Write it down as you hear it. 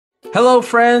Hello,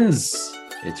 friends.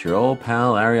 It's your old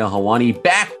pal, Ariel Helwani,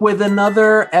 back with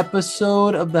another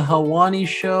episode of The Helwani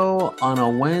Show on a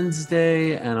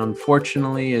Wednesday. And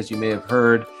unfortunately, as you may have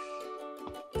heard,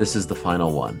 this is the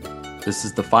final one. This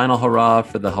is the final hurrah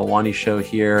for The Helwani Show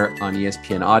here on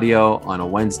ESPN Audio on a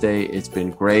Wednesday. It's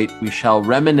been great. We shall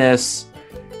reminisce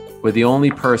with the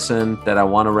only person that I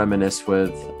want to reminisce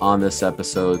with on this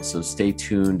episode, so stay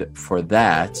tuned for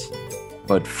that.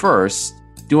 But first,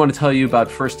 I do want to tell you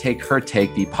about First Take, Her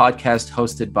Take, the podcast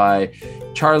hosted by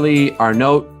Charlie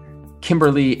Arnott,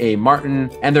 Kimberly A.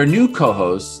 Martin, and their new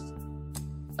co-host,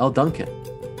 Elle Duncan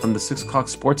from the 6 o'clock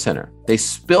Sports Center. They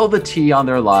spill the tea on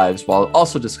their lives while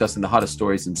also discussing the hottest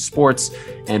stories in sports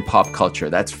and pop culture.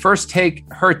 That's First Take,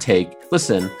 Her Take.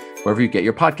 Listen wherever you get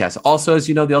your podcasts. Also, as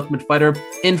you know, The Ultimate Fighter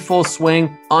in full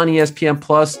swing on ESPN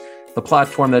Plus, the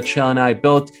platform that Shell and I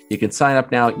built. You can sign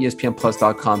up now at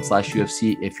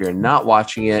espnplus.com/UFC if you're not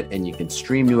watching it, and you can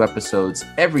stream new episodes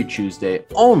every Tuesday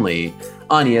only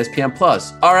on ESPN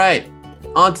Plus. All right,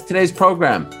 on to today's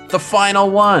program, the final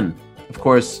one. Of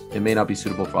course, it may not be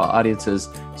suitable for all audiences,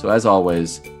 so as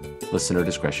always, listener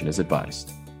discretion is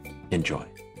advised. Enjoy.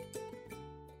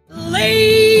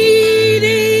 Ladies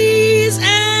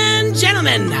and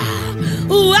gentlemen,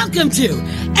 welcome to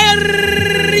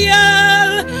Ariel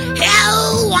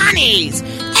Helwani's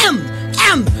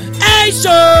MMA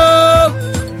Show!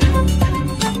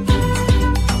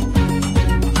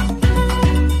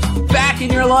 Back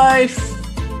in your life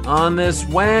on this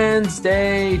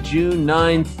Wednesday, June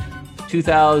 9th,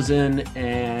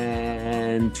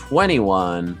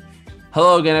 2021.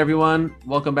 Hello again, everyone.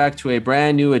 Welcome back to a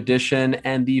brand new edition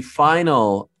and the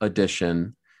final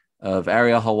edition of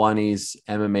Ariel Helwani's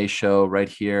MMA Show right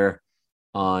here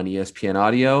on ESPN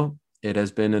Audio. It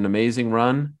has been an amazing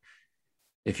run.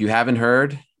 If you haven't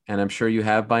heard, and I'm sure you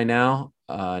have by now,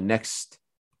 next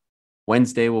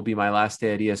Wednesday will be my last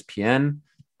day at ESPN.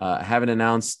 I haven't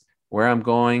announced where I'm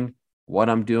going,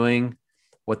 what I'm doing,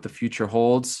 what the future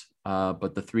holds,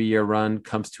 but the 3-year run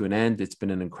comes to an end. It's been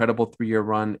an incredible 3-year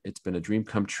run. It's been a dream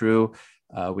come true.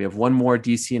 We have one more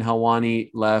DC and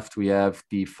Helwani left. We have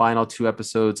the final 2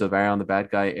 episodes of Ariel and the Bad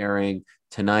Guy airing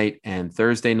tonight and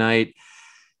Thursday night.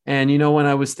 And, you know, when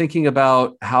I was thinking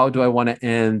about how do I want to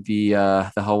end the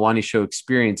Helwani Show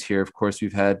experience here, of course,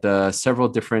 we've had several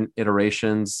different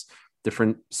iterations,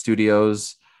 different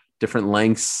studios, different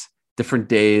lengths, different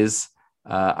days.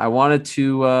 I wanted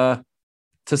to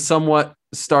somewhat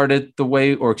end it the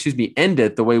way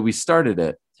we started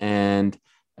it. And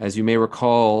as you may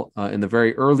recall, in the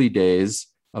very early days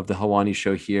of the Helwani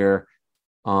Show here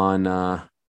on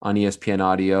ESPN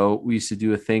Audio, we used to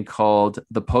do a thing called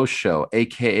the Post Show,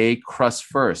 aka Crust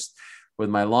First, with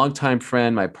my longtime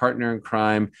friend, my partner in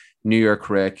crime, New York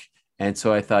Rick. And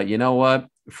so I thought, you know what,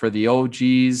 for the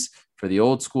OGs, for the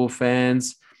old school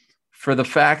fans, for the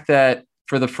fact that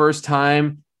for the first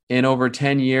time in over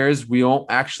 10 years, we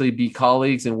won't actually be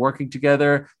colleagues and working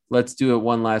together, let's do it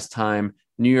one last time.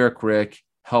 New York Rick,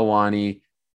 Helwani,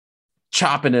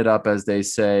 chopping it up, as they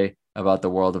say, about the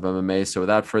world of MMA. So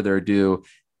without further ado,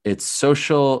 it's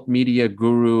social media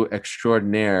guru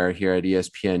extraordinaire here at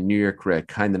ESPN, New York Rick,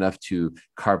 kind enough to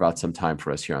carve out some time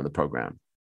for us here on the program.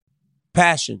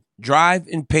 Passion, drive,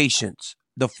 and patience.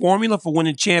 The formula for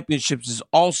winning championships is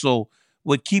also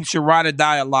what keeps your ride or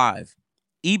die alive.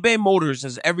 eBay Motors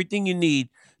has everything you need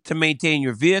to maintain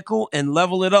your vehicle and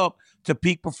level it up to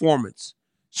peak performance.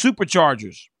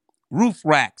 Superchargers, roof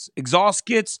racks, exhaust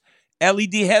kits,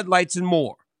 LED headlights, and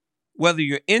more. Whether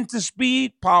you're into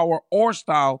speed, power, or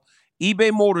style, eBay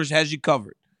Motors has you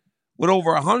covered. With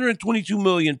over 122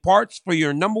 million parts for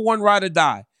your number one ride or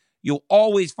die, you'll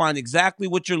always find exactly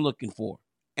what you're looking for.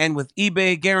 And with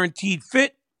eBay Guaranteed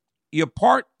Fit, your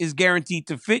part is guaranteed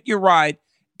to fit your ride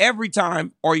every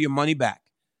time or your money back.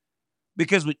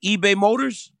 Because with eBay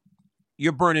Motors,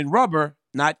 you're burning rubber,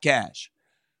 not cash.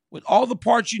 With all the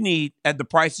parts you need at the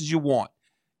prices you want,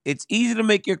 it's easy to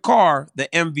make your car the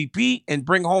MVP and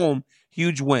bring home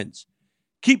huge wins.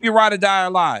 Keep your ride or die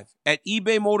alive at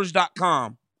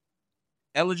ebaymotors.com.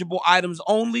 Eligible items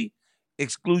only.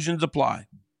 Exclusions apply.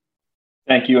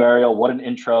 Thank you, Ariel. What an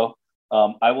intro.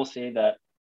 I will say that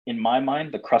in my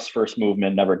mind, the Crust First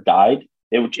movement never died.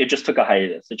 It just took a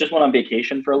hiatus. It just went on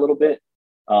vacation for a little bit.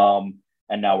 And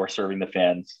now we're serving the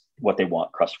fans what they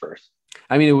want, Crust First.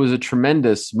 I mean, it was a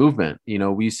tremendous movement. You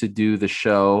know, we used to do the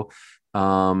show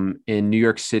in New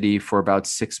York City for about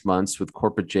 6 months with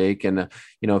Corporate Jake, and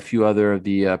a few other of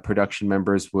the production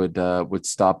members would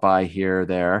stop by here or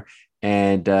there.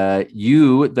 And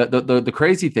the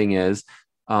crazy thing is,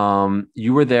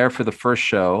 you were there for the first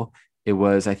show, It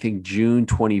was, I think, June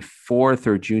 24th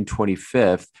or June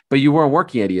 25th, but you weren't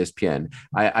working at ESPN.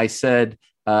 I said,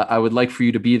 I would like for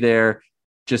you to be there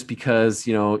just because,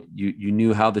 you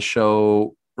knew how the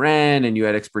show ran and you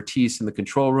had expertise in the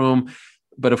control room.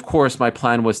 But of course, my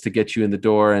plan was to get you in the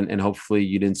door and hopefully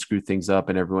you didn't screw things up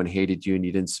and everyone hated you and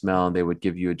you didn't smell and they would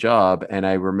give you a job. And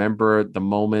I remember the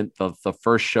moment the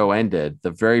first show ended,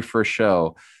 the very first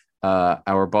show,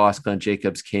 our boss, Glenn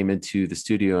Jacobs, came into the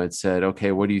studio and said,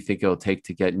 okay, what do you think it'll take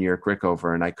to get New York Rick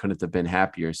over? And I couldn't have been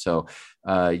happier. So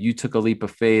you took a leap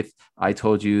of faith. I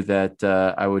told you that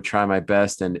I would try my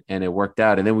best and it worked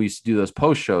out. And then we used to do those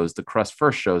post shows, the crust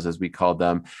first shows, as we called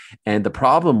them. And the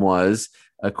problem was,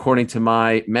 according to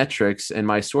my metrics and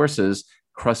my sources,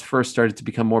 crust first started to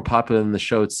become more popular than the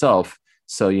show itself.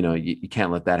 So, you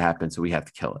can't let that happen. So we have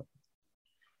to kill it.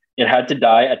 It had to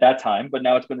die at that time, but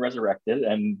now it's been resurrected.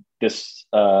 And this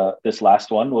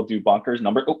last one will do bonkers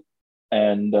number.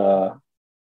 And all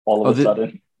of a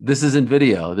sudden, this isn't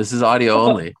video. This is audio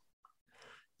only.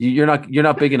 You're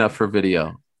not big enough for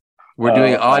video. We're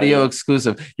doing audio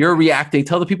exclusive. You're reacting.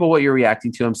 Tell the people what you're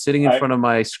reacting to. I'm sitting in front of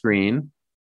my screen.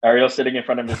 Ariel's sitting in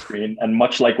front of the screen, and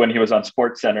much like when he was on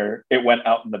Sports Center, it went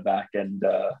out in the back, and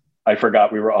I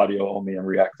forgot we were audio only and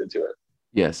reacted to it.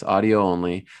 Yes, audio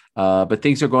only. But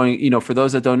things are going. For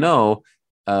those that don't know,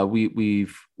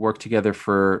 we've worked together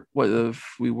for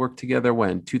we worked together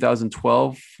when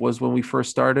 2012 was when we first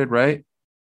started, right?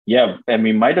 Yeah, and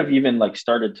we might have even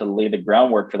started to lay the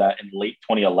groundwork for that in late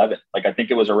 2011. I think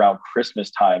it was around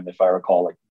Christmas time, if I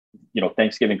recall,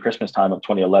 Thanksgiving, Christmas time of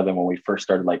 2011 when we first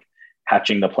started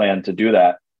hatching the plan to do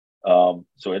that. So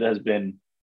it has been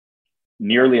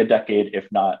nearly a decade, if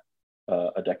not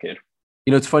a decade.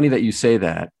 It's funny that you say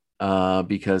that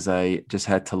because I just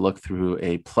had to look through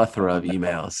a plethora of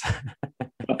emails.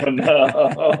 Oh,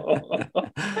 no.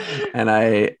 And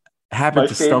I happened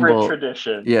to stumble.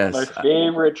 Tradition. Yes. My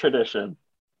favorite tradition.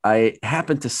 I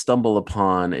happened to stumble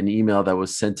upon an email that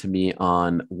was sent to me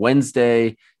on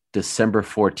Wednesday, December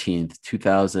 14th,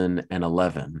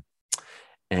 2011.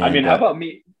 And, how about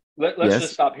me? Let's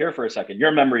just stop here for a second.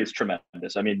 Your memory is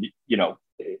tremendous.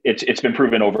 It's been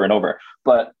proven over and over.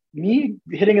 But me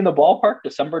hitting in the ballpark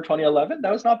December 2011,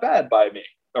 that was not bad by me.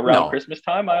 Around Christmas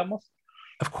time,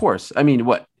 Of course.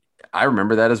 What? I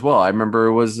remember that as well. I remember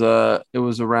it was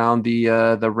around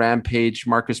the Rampage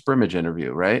Marcus Brimage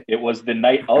interview, right? It was the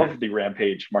night of the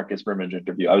Rampage Marcus Brimage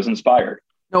interview. I was inspired.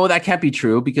 No, that can't be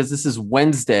true because this is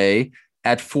Wednesday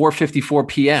at 4:54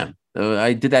 p.m.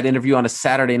 I did that interview on a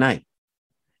Saturday night.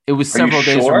 It was several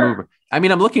days removed. I'm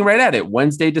looking right at it.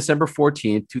 Wednesday, December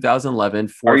 14th, 2011.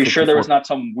 Are you sure there was not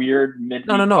some weird mid?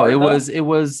 No. It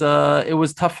was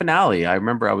Tough Finale. I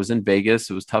remember I was in Vegas.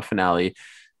 It was Tough Finale.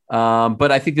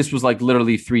 But I think this was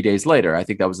literally 3 days later. I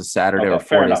think that was a Saturday or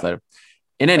 4 days later.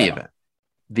 In any event,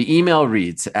 the email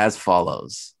reads as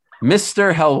follows: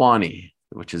 Mr. Helwani,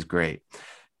 which is great.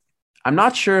 I'm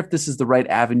not sure if this is the right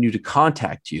avenue to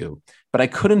contact you, but I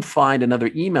couldn't find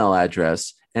another email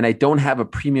address and I don't have a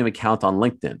premium account on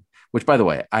LinkedIn, which, by the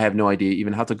way, I have no idea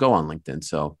even how to go on LinkedIn.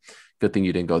 So good thing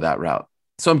you didn't go that route.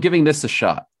 So I'm giving this a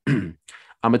shot. I'm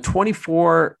a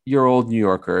 24-year-old New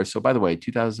Yorker. So by the way,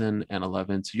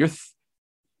 2011. So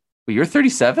you're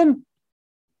 37?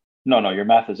 No, your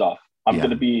math is off. I'm going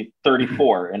to be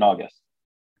 34 in August.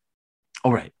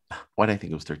 Oh, right. Why did I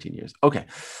think it was 13 years? Okay.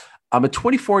 I'm a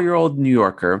 24-year-old New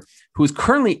Yorker who's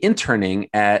currently interning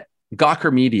at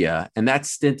Gawker Media, and that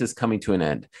stint is coming to an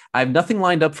end. I have nothing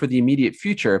lined up for the immediate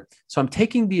future, so I'm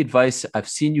taking the advice I've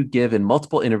seen you give in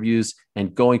multiple interviews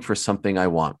and going for something I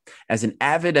want. As an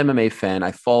avid MMA fan,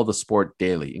 I follow the sport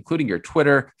daily, including your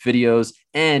Twitter, videos,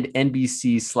 and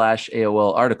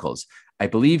NBC/AOL articles. I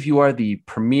believe you are the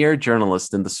premier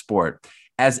journalist in the sport,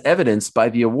 as evidenced by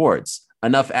the awards.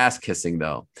 Enough ass kissing,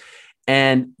 though.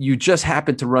 And you just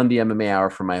happen to run the MMA Hour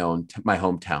for my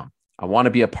hometown. I want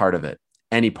to be a part of it.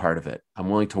 Any part of it. I'm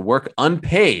willing to work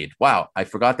unpaid. Wow, I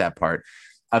forgot that part.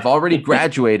 I've already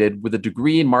graduated with a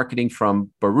degree in marketing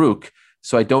from Baruch,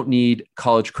 so I don't need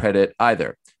college credit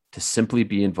either to simply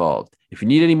be involved. If you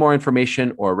need any more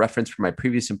information or a reference from my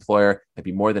previous employer, I'd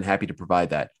be more than happy to provide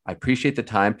that. I appreciate the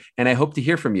time, and I hope to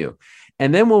hear from you.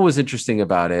 And then what was interesting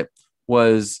about it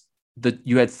was that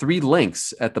you had 3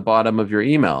 links at the bottom of your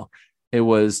email. It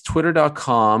was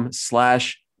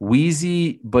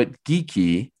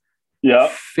twitter.com/wheezybutgeeky,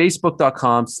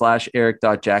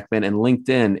 Facebook.com/Eric.Jackman, and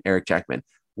LinkedIn, Eric Jackman.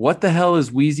 What the hell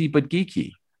is Wheezy But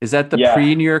Geeky? Is that the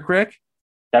pre-New York Rick?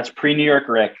 That's pre-New York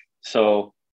Rick.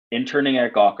 So interning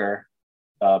at Gawker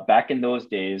back in those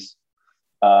days,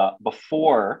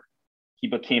 before he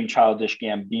became Childish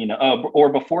Gambino, or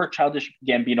before Childish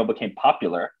Gambino became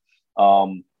popular,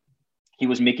 he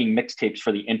was making mixtapes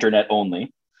for the internet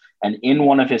only. And in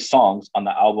one of his songs on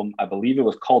the album, I believe it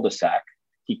was Cul-de-sac,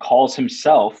 he calls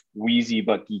himself Wheezy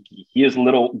but Geeky. He is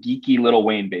little geeky Lil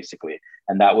Wayne, basically.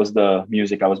 And that was the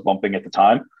music I was bumping at the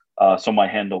time. So my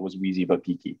handle was Wheezy but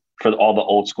Geeky. For all the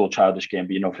old school Childish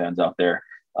Gambino fans out there,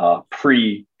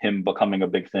 pre him becoming a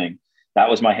big thing. That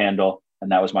was my handle,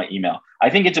 and that was my email. I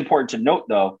think it's important to note,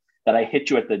 though, that I hit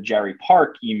you at the Jerry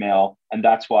Park email, and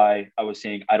that's why I was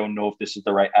saying, I don't know if this is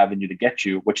the right avenue to get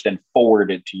you, which then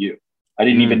forwarded to you. I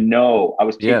didn't even know I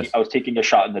was taking a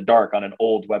shot in the dark on an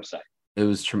old website. It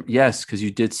was, yes, because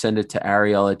you did send it to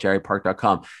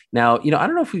Ariel@jerrypark.com. Now, I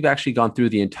don't know if we've actually gone through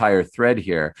the entire thread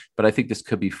here, but I think this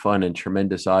could be fun and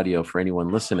tremendous audio for anyone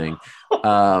listening.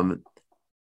 So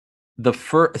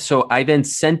I then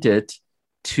sent it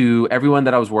to everyone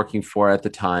that I was working for at the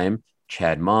time,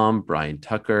 Chad Mom, Brian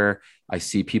Tucker. I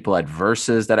see people at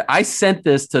Versus that I sent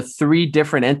this to 3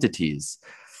 different entities.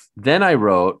 Then I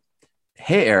wrote,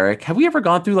 hey, Eric, have we ever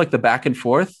gone through like the back and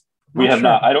forth? We have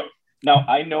not. Now,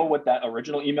 I know what that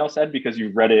original email said because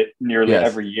you read it nearly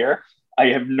every year. I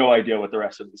have no idea what the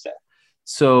rest of it said.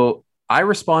 So I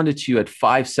responded to you at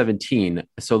 5:17.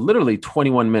 So literally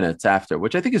 21 minutes after,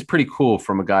 which I think is pretty cool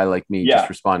from a guy like me just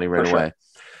responding right away.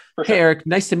 Hey, Eric,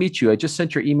 nice to meet you. I just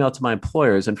sent your email to my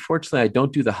employers. Unfortunately, I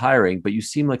don't do the hiring, but you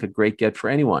seem like a great get for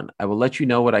anyone. I will let you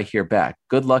know what I hear back.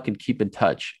 Good luck and keep in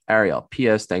touch. Ariel,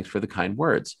 P.S. Thanks for the kind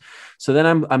words. So then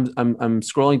I'm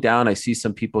scrolling down. I see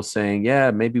some people saying, yeah,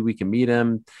 maybe we can meet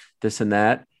him, this and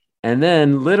that. And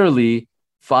then literally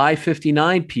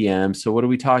 5:59 p.m. So what are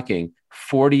we talking?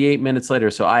 48 minutes later.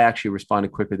 So I actually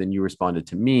responded quicker than you responded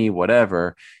to me,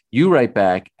 whatever. You write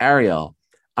back, Ariel,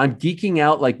 I'm geeking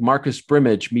out like Marcus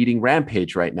Brimage meeting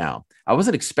Rampage right now. I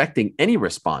wasn't expecting any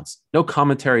response. No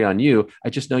commentary on you. I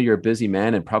just know you're a busy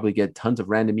man and probably get tons of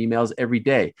random emails every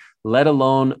day, let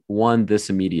alone one this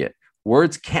immediate.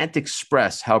 Words can't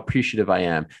express how appreciative I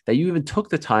am that you even took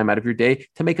the time out of your day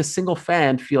to make a single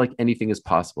fan feel like anything is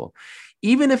possible.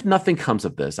 Even if nothing comes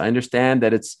of this, I understand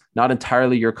that it's not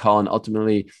entirely your call and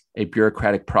ultimately a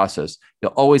bureaucratic process.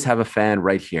 You'll always have a fan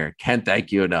right here. Can't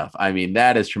thank you enough. I mean,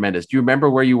 that is tremendous. Do you remember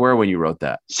where you were when you wrote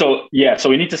that? So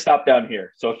we need to stop down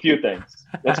here. So a few things.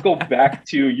 Let's go back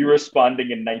to you responding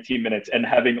in 19 minutes and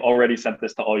having already sent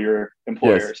this to all your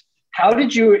employers. Yes. How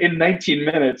did you in 19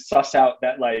 minutes suss out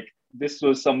that this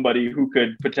was somebody who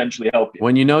could potentially help you?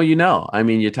 When you know. I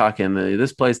mean, you're talking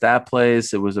this place, that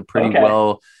place. It was a pretty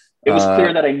It was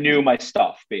clear that I knew my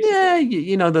stuff, basically. Yeah,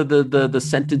 the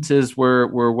sentences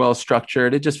were well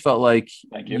structured. It just felt like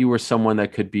you were someone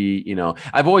that could be,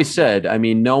 I've always said, I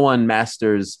mean, no one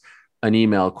masters an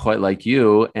email quite like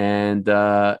you. And,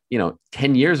 10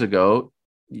 years ago,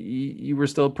 you were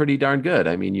still pretty darn good.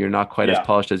 I mean, you're not quite as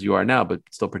polished as you are now, but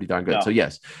still pretty darn good. No. So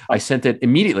yes, I sent it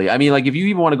immediately. I mean, if you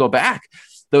even want to go back,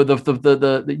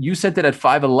 you sent it at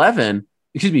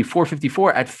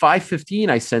 4:54 at 5:15.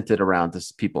 I sent it around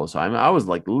to people. So I was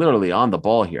literally on the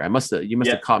ball here. You must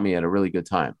have caught me at a really good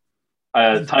time.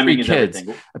 Timing is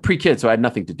everything. Pre-kid. So I had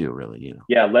nothing to do really,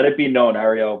 Yeah. Let it be known.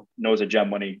 Ariel knows a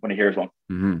gem when he hears one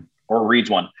or reads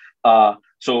one.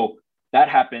 So that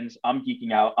happens. I'm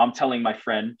geeking out. I'm telling my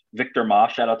friend, Victor Ma,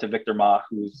 shout out to Victor Ma,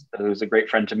 who's a great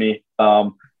friend to me.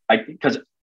 Because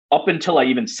up until I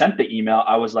even sent the email,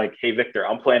 I was like, hey, Victor,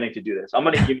 I'm planning to do this. I'm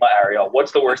going to email Ariel.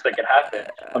 What's the worst that can happen?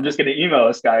 I'm just going to email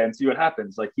this guy and see what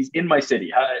happens. He's in my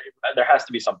city. There has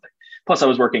to be something. Plus, I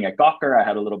was working at Gawker. I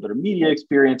had a little bit of media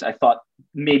experience. I thought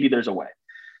maybe there's a way.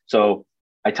 So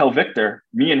I tell Victor,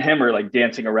 me and him are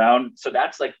dancing around. So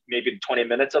that's maybe 20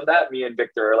 minutes of that. Me and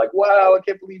Victor are like, wow, I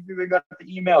can't believe we got the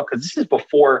email. Because this is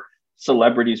before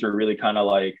celebrities were really kind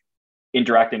of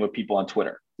interacting with people on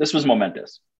Twitter. This was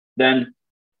momentous. Then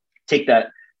take that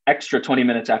extra 20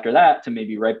 minutes after that to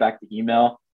maybe write back the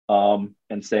email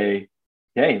and say,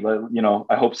 hey,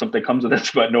 I hope something comes of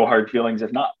this, but no hard feelings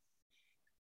if not.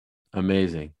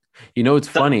 Amazing. It's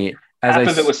funny. Half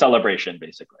of it was celebration,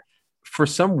 basically. For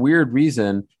some weird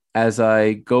reason, as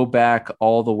I go back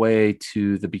all the way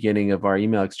to the beginning of our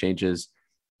email exchanges,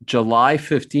 July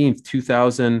 15th,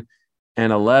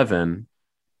 2011,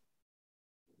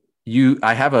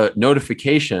 I have a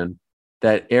notification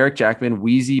that Eric Jackman,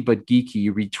 Wheezy but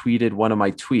Geeky, retweeted one of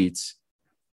my tweets.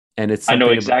 And I know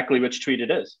exactly which tweet it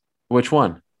is. Which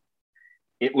one?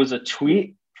 It was a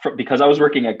tweet because I was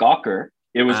working at Gawker.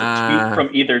 It was a tweet from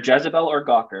either Jezebel or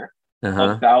Gawker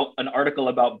about an article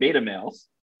about beta males,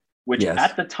 which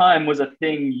at the time was a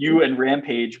thing you and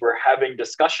Rampage were having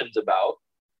discussions about.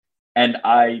 And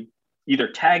I either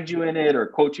tagged you in it or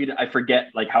quote tweeted. I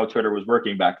forget how Twitter was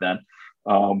working back then.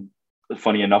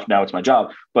 Funny enough, now it's my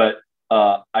job. But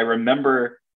I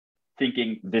remember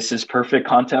thinking this is perfect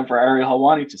content for Ariel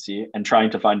Helwani to see, and trying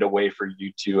to find a way for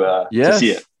you to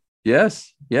see it.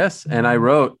 Yes. And I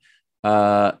wrote,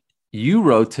 you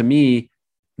wrote to me,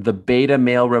 the beta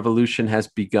male revolution has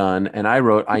begun. And I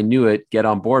wrote, I knew it, get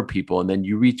on board, people. And then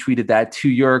you retweeted that to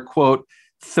your quote,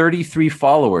 33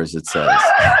 followers, it says.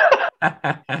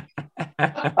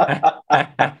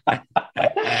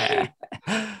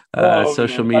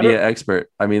 Social media expert.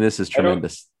 I mean, this is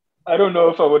tremendous. I don't know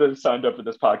if I would have signed up for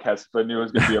this podcast if I knew it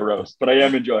was going to be a roast, but I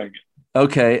am enjoying it.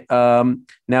 Okay.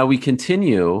 Now we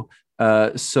continue.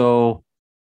 So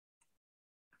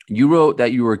you wrote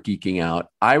that you were geeking out.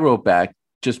 I wrote back,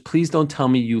 just please don't tell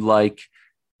me you like,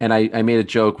 and I made a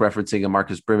joke referencing a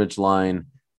Marcus Brimage line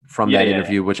from that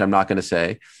interview, which I'm not going to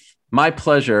say. My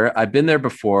pleasure. I've been there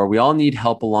before. We all need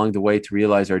help along the way to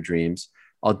realize our dreams.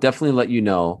 I'll definitely let you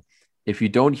know. If you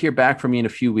don't hear back from me in a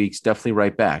few weeks, definitely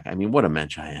write back. I mean, what a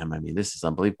mensch I am. I mean, this is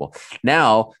unbelievable.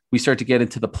 Now we start to get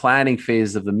into the planning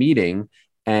phase of the meeting.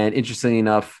 And interestingly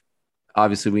enough,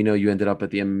 obviously we know you ended up at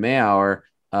the MMA Hour.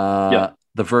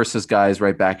 The Versus guys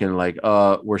right back in like,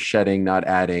 we're shedding, not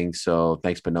adding. So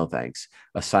thanks, but no thanks.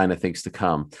 A sign of things to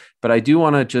come. But I do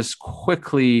want to just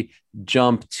quickly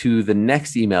jump to the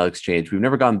next email exchange. We've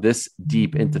never gone this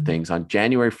deep into things. On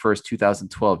January 1st,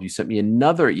 2012, you sent me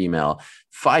another email,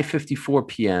 5:54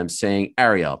 p.m. saying,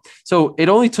 Ariel. So it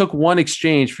only took one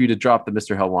exchange for you to drop the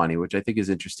Mr. Helwani, which I think is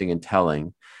interesting and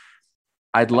telling.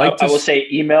 I will say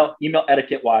email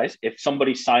etiquette wise, if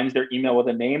somebody signs their email with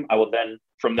a name, I will then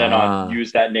from then on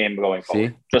use that name going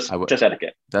forward. Just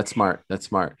etiquette. That's smart.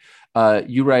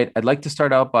 You write, I'd like to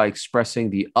start out by expressing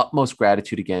the utmost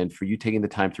gratitude again for you taking the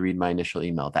time to read my initial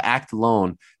email. The act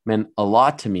alone meant a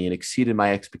lot to me and exceeded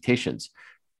my expectations.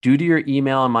 Due to your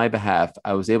email on my behalf,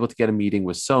 I was able to get a meeting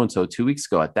with so-and-so 2 weeks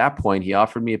ago. At that point, he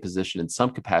offered me a position in some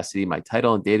capacity. My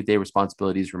title and day-to-day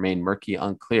responsibilities remain murky,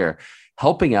 unclear,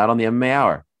 helping out on the MMA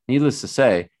Hour. Needless to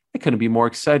say, I couldn't be more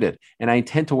excited, and I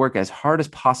intend to work as hard as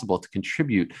possible to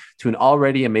contribute to an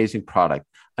already amazing product.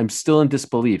 I'm still in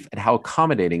disbelief at how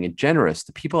accommodating and generous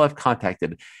the people I've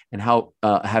contacted and how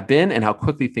have been and how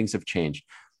quickly things have changed.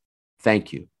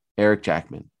 Thank you, Eric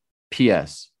Jackman.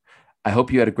 P.S. I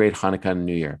hope you had a great Hanukkah and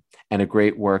New Year and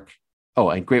great work at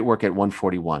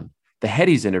 141. The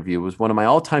Headies interview was one of my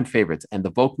all-time favorites, and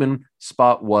the Volkman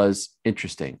spot was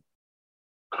interesting.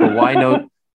 But why no?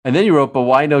 And then you wrote, but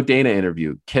why no Dana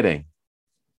interview? Kidding.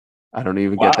 I don't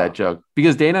even get that joke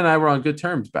because Dana and I were on good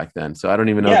terms back then. So I don't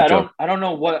even know the joke. I don't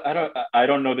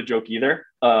know the joke either.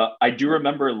 I do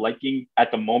remember liking at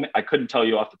the moment. I couldn't tell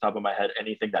you off the top of my head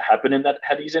anything that happened in that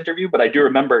Headies interview, but I do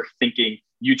remember thinking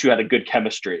you two had a good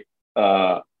chemistry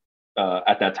at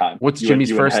that time. What's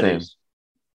Jimmy's first name?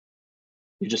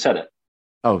 You just said it.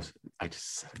 Oh, I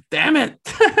just said it. Damn it.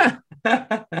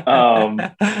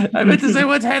 I meant to say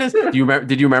what's Headies.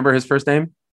 Did you remember his first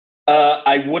name?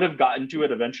 I would have gotten to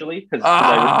it eventually because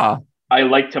I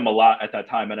liked him a lot at that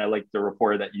time, and I liked the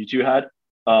rapport that you two had.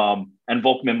 And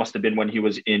Volkman must have been when he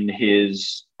was in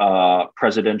his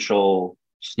presidential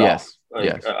stuff.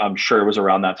 Yes. I'm sure it was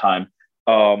around that time.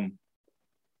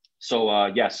 So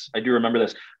yes, I do remember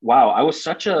this. Wow, I was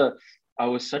such a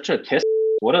kiss.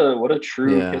 What a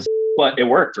true kiss. But it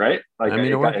worked, right? Like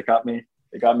it got me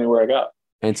where I got.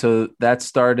 And so that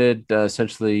started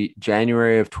essentially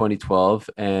January of 2012.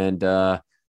 And, at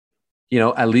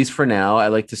least for now, I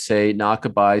like to say not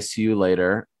goodbye, see you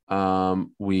later.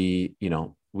 We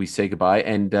say goodbye.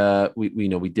 And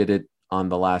we did it on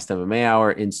the last MMA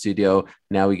Hour in studio.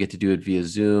 Now we get to do it via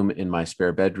Zoom in my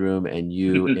spare bedroom, and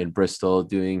you in Bristol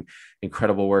doing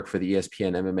incredible work for the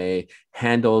ESPN MMA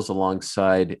handles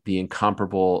alongside the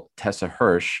incomparable Tessa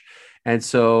Hirsch. And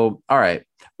so, all right,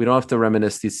 we don't have to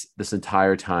reminisce this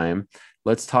entire time.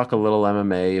 Let's talk a little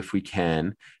MMA if we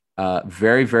can.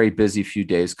 Very, very busy few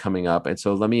days coming up. And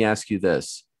so let me ask you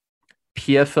this.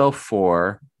 PFL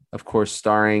 4, of course,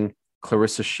 starring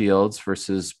Clarissa Shields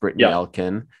versus Brittany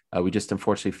Elkin. We just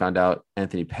unfortunately found out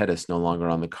Anthony Pettis no longer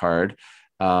on the card.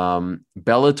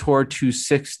 Bellator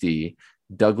 260,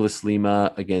 Douglas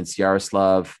Lima against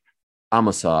Yaroslav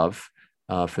Amosov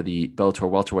for the Bellator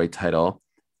welterweight title.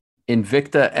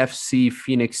 Invicta FC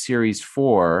Phoenix Series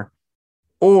 4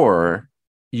 or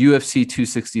UFC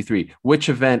 263. Which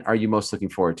event are you most looking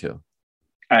forward to?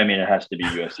 I mean, it has to be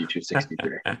UFC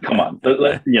 263. Come on.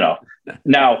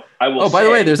 Now I will by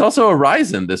the way, there's also a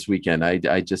Ryzen this weekend.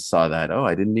 I just saw that. Oh,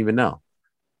 I didn't even know.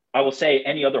 I will say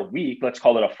any other week, let's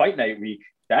call it a fight night week.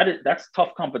 That's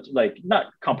tough not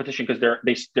competition because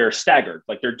they're staggered.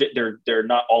 Like they're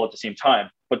not all at the same time.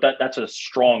 but that's a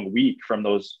strong week from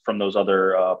those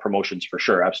other promotions for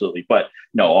sure, absolutely. But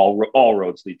no, all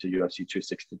roads lead to UFC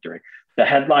 263. The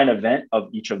headline event of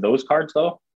each of those cards,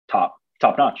 though, top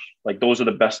notch. Like those are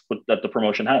the best that the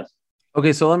promotion has.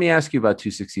 Okay, so let me ask you about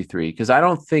 263 because I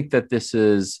don't think that this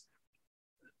is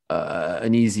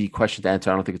an easy question to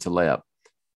answer. I don't think it's a layup.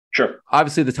 Sure.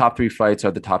 Obviously, the top three fights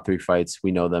are the top three fights.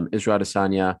 We know them. Israel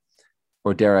Adesanya,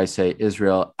 or dare I say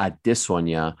Israel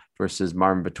Adesanya versus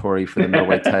Marvin Vettori for the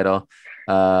middleweight title.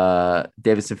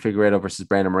 Deiveson Figueiredo versus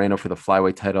Brandon Moreno for the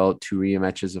flyweight title. 2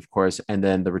 rematches, of course. And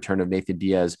then the return of Nathan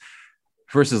Diaz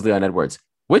versus Leon Edwards.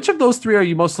 Which of those three are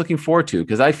you most looking forward to?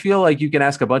 Because I feel like you can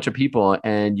ask a bunch of people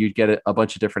and you'd get a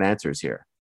bunch of different answers here.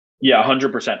 Yeah,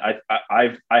 100%.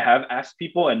 I have asked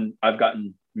people and I've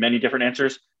gotten many different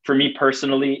answers. For me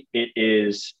personally, it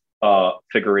is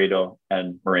Figueiredo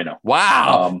and Moreno.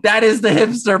 Wow, that is the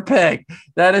hipster pick.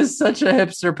 That is such a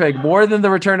hipster pick. More than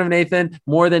the return of Nathan,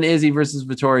 more than Izzy versus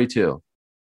Vettori too.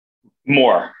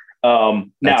 More. That's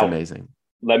now, amazing.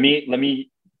 Let me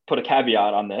put a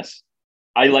caveat on this.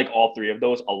 I like all three of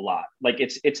those a lot. Like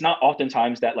it's not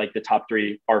oftentimes that like the top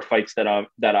three are fights that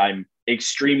I'm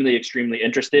extremely, extremely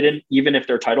interested in, even if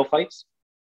they're title fights.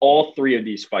 All three of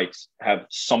these fights have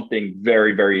something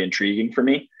very, very intriguing for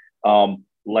me.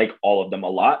 Like all of them a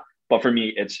lot, but for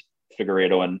me, it's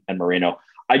Figueiredo and Moreno.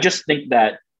 I just think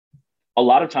that a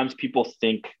lot of times people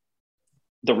think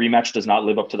the rematch does not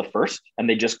live up to the first, and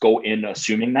they just go in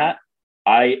assuming that.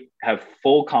 I have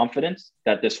full confidence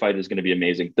that this fight is going to be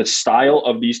amazing. The style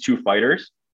of these two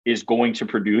fighters is going to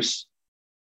produce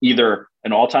either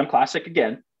an all-time classic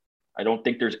again. I don't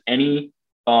think there's any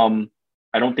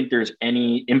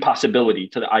impossibility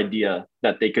to the idea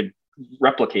that they could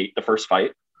replicate the first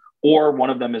fight, or one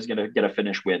of them is going to get a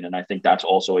finish win. And I think that's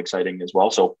also exciting as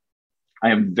well. So I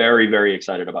am very, very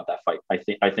excited about that fight.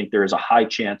 I think there is a high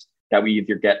chance that we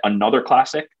either get another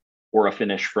classic or a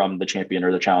finish from the champion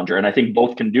or the challenger. And I think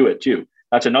both can do it too.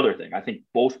 That's another thing. I think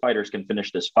both fighters can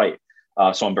finish this fight.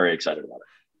 So I'm very excited about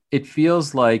it. It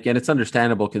feels like, and it's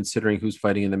understandable considering who's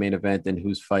fighting in the main event and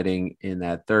who's fighting in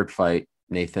that third fight,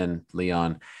 Nathan,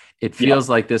 Leon. It feels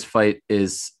like this fight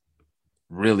is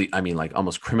really, I mean, like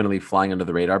almost criminally flying under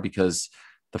the radar because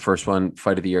the first one,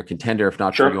 fight of the year contender, if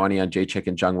not for Joanna Jędrzejczyk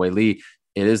and Zhang Weili,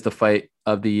 it is the fight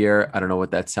of the year. I don't know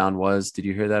what that sound was. Did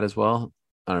you hear that as well?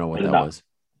 I don't know what that was.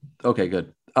 Okay,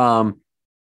 good. But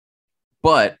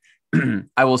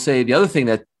I will say the other thing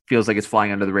that feels like it's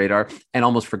flying under the radar and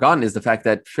almost forgotten is the fact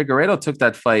that Figueiredo took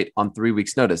that fight on 3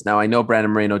 weeks' notice. Now, I know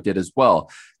Brandon Moreno did as well.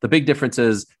 The big difference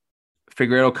is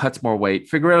Figueiredo cuts more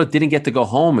weight. Figueiredo didn't get to go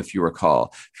home, if you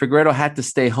recall. Figueiredo had to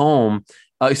stay home,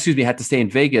 had to stay in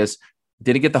Vegas,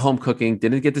 didn't get the home cooking,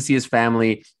 didn't get to see his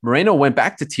family. Moreno went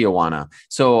back to Tijuana.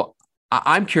 So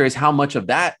I'm curious how much of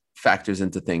that factors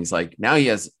into things. Like now he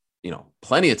has,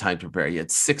 plenty of time to prepare. He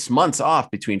had 6 months off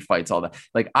between fights, all that.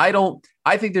 Like, I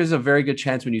think there's a very good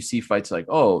chance when you see fights like,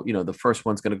 the first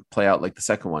one's going to play out like the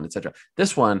second one, etc.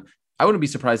 This one, I wouldn't be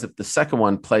surprised if the second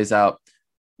one plays out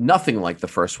nothing like the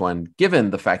first one, given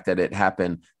the fact that it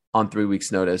happened on 3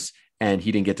 weeks' notice and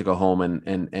he didn't get to go home and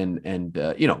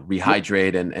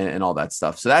rehydrate and all that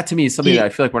stuff. So that to me is something that I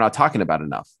feel like we're not talking about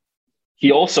enough.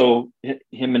 He also,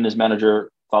 him and his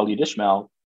manager, Khalid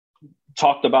Ismail,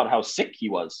 talked about how sick he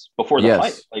was before the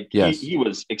fight. Like he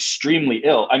was extremely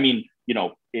ill. I mean,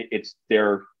 it's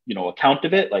their, account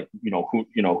of it. Like,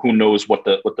 who knows what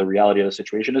the reality of the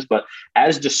situation is, but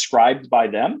as described by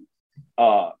them,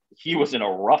 he was in a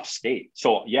rough state.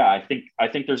 So yeah, I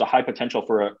think there's a high potential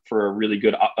for a really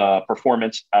good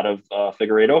performance out of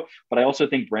Figueiredo. But I also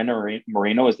think Brandon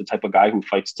Moreno is the type of guy who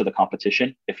fights to the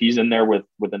competition. If he's in there with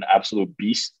an absolute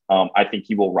beast, I think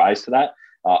he will rise to that.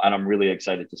 And I'm really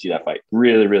excited to see that fight.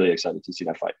 Really, really excited to see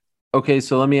that fight. Okay,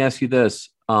 so let me ask you this.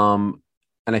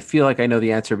 And I feel like I know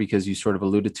the answer because you sort of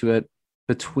alluded to it.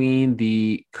 Between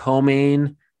the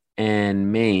co-main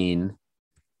and main,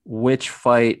 which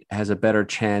fight has a better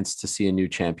chance to see a new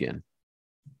champion?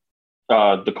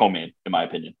 The co-main, in my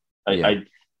opinion. I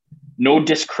no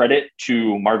discredit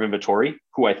to Marvin Vettori,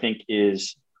 who I think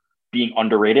is being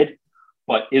underrated,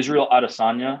 but Israel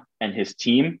Adesanya and his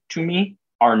team, to me,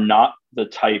 are not the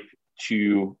type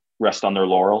to rest on their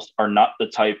laurels, are not the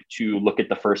type to look at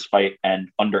the first fight and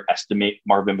underestimate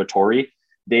Marvin Vettori.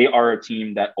 They are a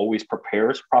team that always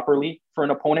prepares properly for an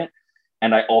opponent.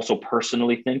 And I also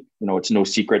personally think, it's no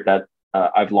secret that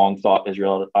I've long thought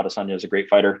Israel Adesanya is a great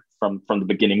fighter from the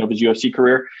beginning of his UFC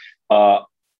career.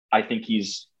 I think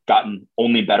he's gotten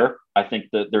only better. I think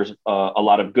that there's a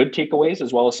lot of good takeaways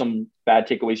as well as some bad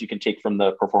takeaways you can take from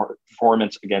the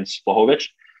performance against Blachowicz.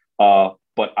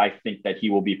 But I think that he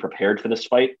will be prepared for this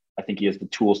fight. I think he has the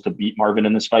tools to beat Marvin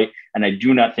in this fight. And I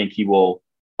do not think he will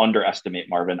underestimate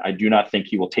Marvin. I do not think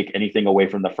he will take anything away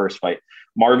from the first fight.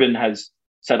 Marvin has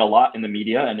said a lot in the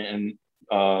media, and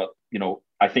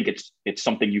I think it's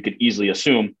something you could easily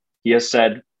assume. He has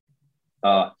said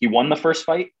he won the first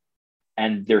fight,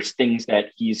 and there's things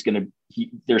that he's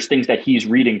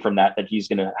reading from that he's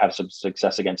gonna have some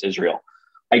success against Israel.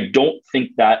 I don't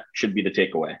think that should be the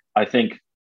takeaway. I think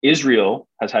Israel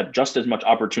has had just as much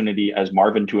opportunity as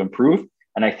Marvin to improve.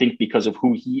 And I think because of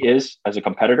who he is as a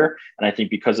competitor, and I think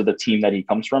because of the team that he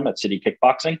comes from at City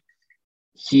Kickboxing,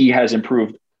 he has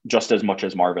improved just as much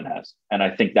as Marvin has. And I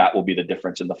think that will be the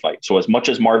difference in the fight. So as much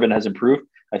as Marvin has improved,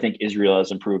 I think Israel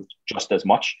has improved just as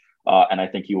much. And I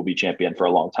think he will be champion for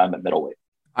a long time at middleweight.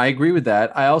 I agree with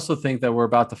that. I also think that we're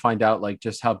about to find out like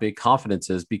just how big confidence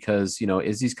is, because,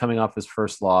 Izzy's coming off his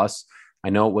first loss. I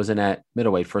know it wasn't at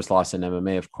middleweight, first loss in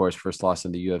MMA, of course, first loss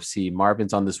in the UFC.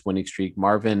 Marvin's on this winning streak.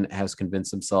 Marvin has convinced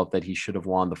himself that he should have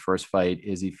won the first fight.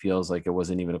 Izzy feels like it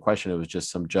wasn't even a question. It was just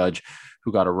some judge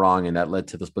who got it wrong, and that led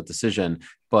to the split decision.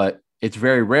 But it's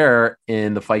very rare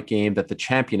in the fight game that the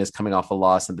champion is coming off a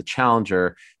loss and the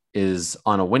challenger is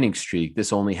on a winning streak.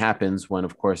 This only happens when,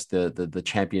 of course, the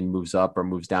champion moves up or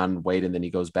moves down in weight, and then he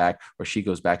goes back or she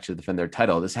goes back to defend their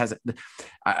title. This has,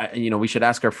 we should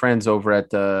ask our friends over at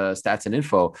Stats and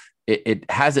Info. It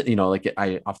hasn't, off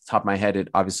the top of my head, it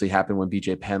obviously happened when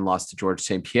BJ Penn lost to George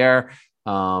St. Pierre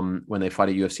when they fought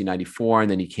at UFC 94,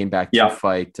 and then he came back to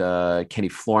fight Kenny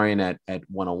Florian at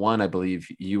 101. I believe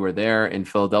you were there in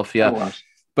Philadelphia.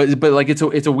 But like it's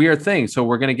a weird thing. So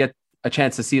we're gonna get a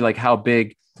chance to see like how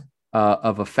big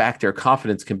of a factor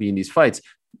confidence can be in these fights.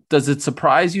 Does it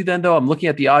surprise you then, though? I'm looking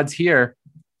at the odds here.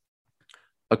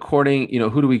 According,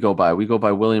 who do we go by? We go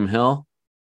by William Hill.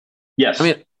 Yes. I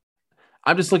mean,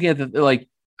 I'm just looking at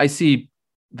I see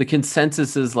the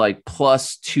consensus is like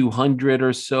plus 200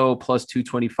 or so, plus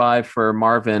 225 for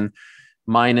Marvin,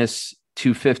 minus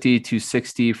 250,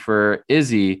 260 for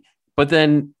Izzy. But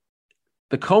then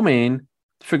the co-main,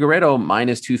 Figueiredo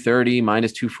minus 230,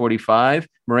 minus 245,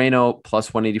 Moreno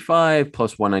plus 185,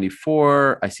 plus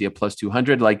 194. I see a plus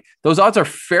 200. Like those odds are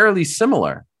fairly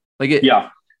similar.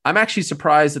 I'm actually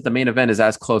surprised that the main event is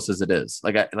as close as it is.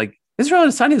 Israel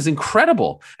Adesanya is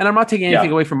incredible, and I'm not taking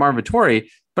anything away from Marvin Vettori,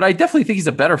 but I definitely think he's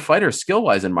a better fighter skill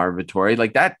wise than Marvin Vettori.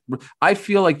 Like that, I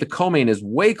feel like the co-main is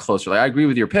way closer. Like I agree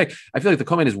with your pick. I feel like the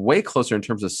co-main is way closer in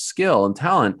terms of skill and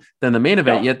talent than the main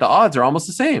event. Yet the odds are almost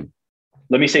the same.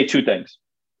 Let me say two things.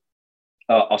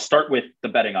 I'll start with the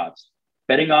betting odds.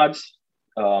 Betting odds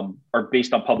are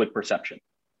based on public perception,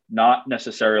 not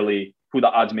necessarily who the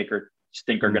odds makers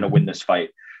think are going to win this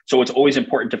fight. So it's always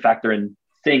important to factor in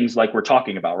things like we're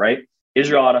talking about, right?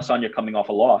 Israel Adesanya coming off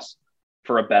a loss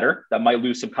for a bettor, that might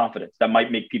lose some confidence. That might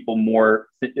make people more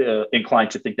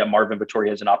inclined to think that Marvin Vettori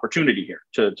has an opportunity here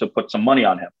to put some money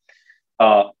on him.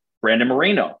 Brandon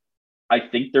Moreno, I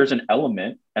think there's an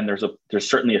element, and there's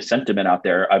certainly a sentiment out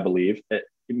there, I believe,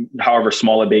 however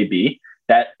small it may be,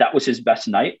 that was his best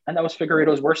night, and that was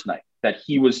Figueiredo's worst night. That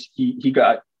he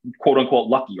got quote unquote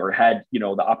lucky, or had the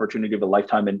opportunity of a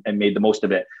lifetime and made the most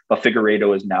of it. But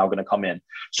Figueiredo is now going to come in.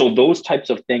 So those types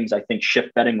of things, I think,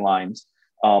 shift betting lines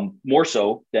more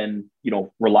so than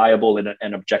reliable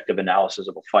and objective analysis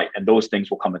of a fight, and those things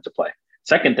will come into play.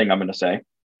 Second thing I'm going to say: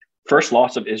 first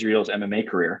loss of Israel's MMA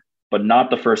career, but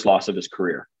not the first loss of his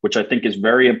career, which I think is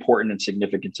very important and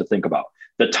significant to think about.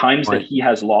 The times that he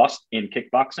has lost in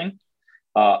kickboxing,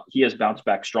 he has bounced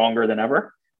back stronger than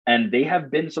ever. And they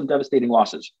have been some devastating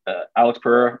losses. Alex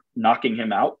Pereira knocking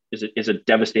him out is a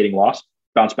devastating loss.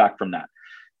 Bounce back from that.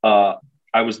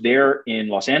 I was there in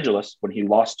Los Angeles when he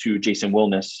lost to Jason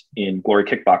Wilness in Glory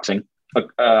Kickboxing.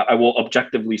 I will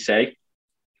objectively say,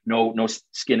 no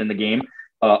skin in the game,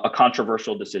 a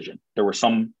controversial decision. There were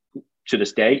some, to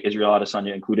this day, Israel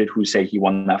Adesanya included, who say he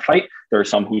won that fight. There are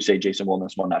some who say Jason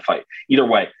Wilness won that fight. Either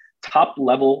way, top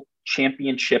level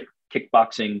championship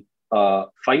kickboxing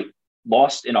fight,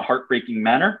 lost in a heartbreaking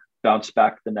manner, bounced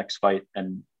back the next fight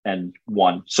and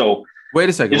won. So wait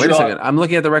a second. I'm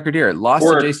looking at the record here. Lost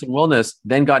to Jason Wilness,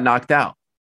 then got knocked out.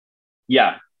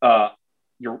 Yeah,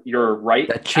 you're right.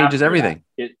 That changes everything.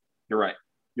 You're right.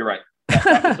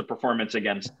 That was the performance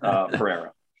against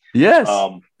Pereira. Yes.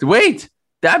 Wait,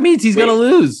 that means he's going to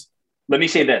lose. Let me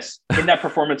say this: in that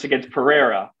performance against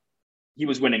Pereira, he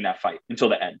was winning that fight until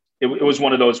the end. It was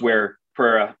one of those where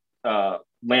Pereira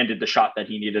landed the shot that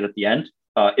he needed at the end.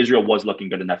 Israel was looking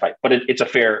good in that fight, but it's a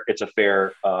fair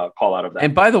call out of that.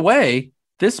 And by the way,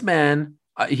 this man,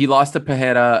 he lost to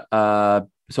Pereira.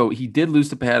 So he did lose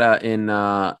to Pereira in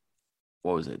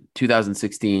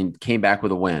 2016. Came back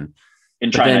with a win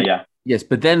in China. Yes,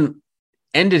 but then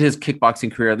ended his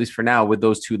kickboxing career, at least for now, with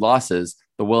those 2 losses,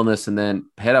 the Wilness and then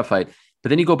Pereira fight. But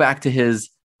then you go back to his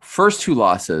first 2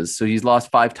 losses. So he's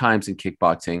lost 5 times in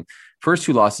kickboxing. First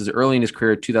 2 losses early in his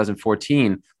career,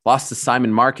 2014, lost to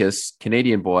Simon Marcus,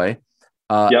 Canadian boy,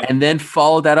 and then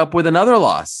followed that up with another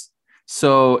loss.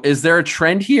 So is there a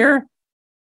trend here?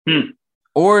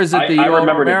 Or is it the Yoel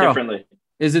Romero? It differently.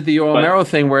 Is it the Yoel Romero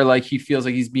thing where like he feels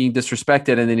like he's being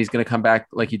disrespected and then he's going to come back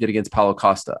like he did against Paulo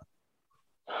Costa?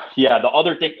 Yeah, the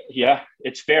other thing,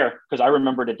 it's fair because I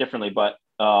remembered it differently. But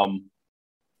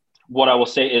what I will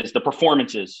say is the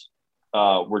performances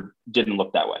didn't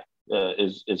look that way.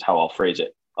 Is how I'll phrase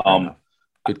it.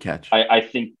 Good catch. I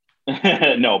think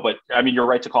no, but I mean you're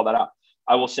right to call that out.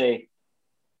 I will say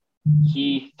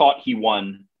he thought he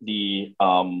won the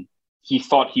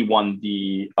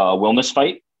Wilness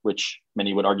fight, which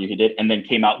many would argue he did, and then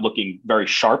came out looking very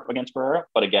sharp against Pereira,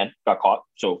 but again got caught.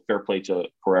 So fair play to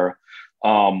Pereira.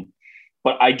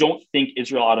 But I don't think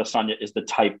Israel Adesanya is the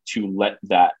type to let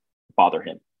that bother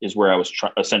him. Is where I was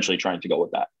essentially trying to go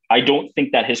with that. I don't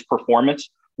think that his performance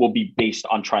will be based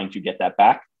on trying to get that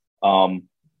back. And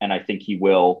I think he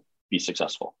will be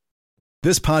successful.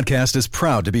 This podcast is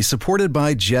proud to be supported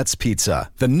by Jets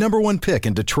Pizza, the #1 pick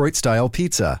in Detroit-style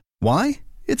pizza. Why?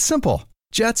 It's simple.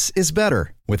 Jets is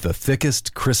better. With the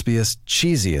thickest, crispiest,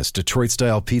 cheesiest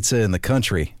Detroit-style pizza in the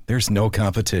country, there's no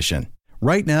competition.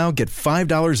 Right now, get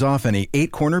 $5 off any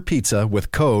 8-corner pizza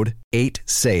with code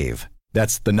 8SAVE.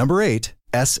 That's the number 8,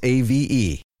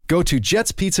 SAVE. Go to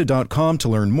jetspizza.com to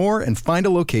learn more and find a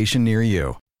location near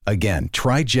you. Again,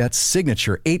 try Jet's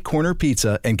signature 8-corner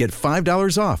pizza and get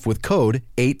 $5 off with code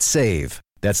 8SAVE.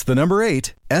 That's the number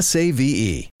 8,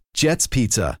 SAVE. Jet's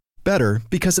Pizza. Better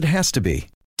because it has to be.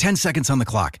 10 seconds on the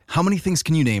clock. How many things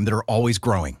can you name that are always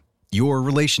growing? Your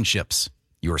relationships,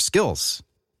 your skills,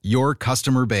 your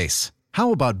customer base.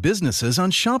 How about businesses on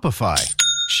Shopify?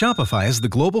 Shopify is the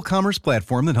global commerce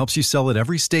platform that helps you sell at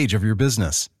every stage of your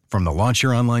business. From the launch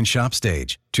your online shop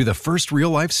stage to the first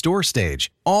real-life store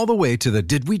stage, all the way to the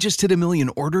did we just hit a million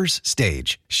orders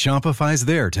stage, Shopify's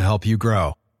there to help you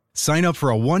grow. Sign up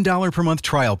for a $1 per month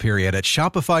trial period at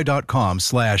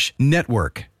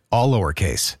shopify.com/network, all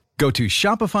lowercase. Go to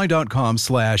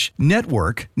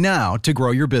shopify.com/network now to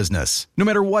grow your business, no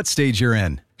matter what stage you're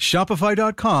in.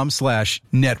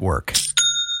 Shopify.com/network.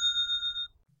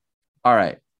 All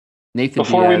right. Nathan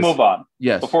Before Diaz. we move on.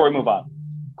 Yes. Before we move on.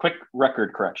 Quick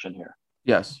record correction here.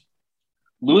 Yes.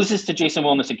 Loses to Jason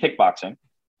Wilness in kickboxing.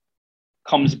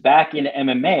 Comes back in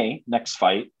MMA next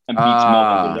fight and beats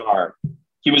Melvin Guidard.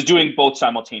 He was doing both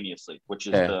simultaneously, which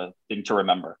is the thing to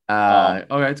remember. Okay,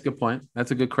 that's a good point.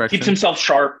 That's a good correction. Keeps himself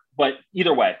sharp, but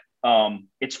either way,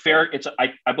 it's fair.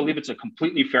 I believe it's a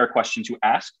completely fair question to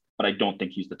ask, but I don't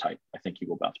think he's the type. I think he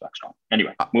will bounce back strong.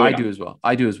 Anyway, I do as well.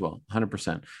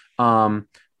 100%.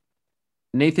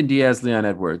 Nathan Diaz, Leon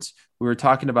Edwards. We were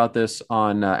talking about this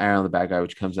on Aaron the Bad Guy,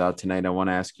 which comes out tonight. I want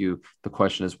to ask you the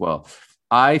question as well.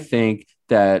 I think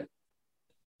that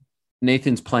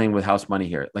Nathan's playing with house money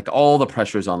here. Like all the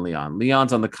pressure's on Leon.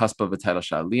 Leon's on the cusp of a title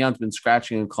shot. Leon's been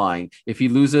scratching and clawing. If he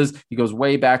loses, he goes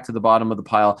way back to the bottom of the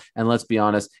pile. And let's be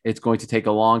honest, it's going to take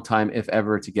a long time, if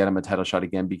ever, to get him a title shot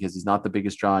again, because he's not the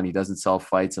biggest draw and he doesn't sell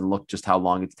fights. And look just how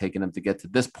long it's taken him to get to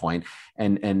this point.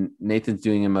 And Nathan's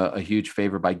doing him a huge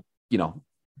favor by,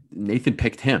 Nathan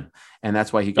picked him, and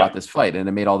that's why he got this fight, and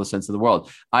it made all the sense in the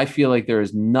world. I feel like there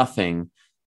is nothing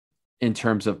in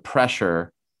terms of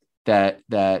pressure that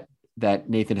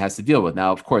Nathan has to deal with.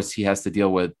 Now, of course, he has to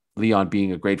deal with Leon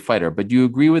being a great fighter, but do you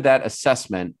agree with that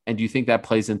assessment, and do you think that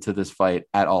plays into this fight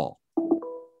at all?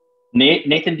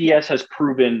 Nathan Diaz has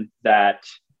proven that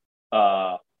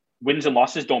wins and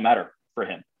losses don't matter for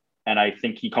him, and I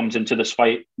think he comes into this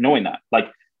fight knowing that. Like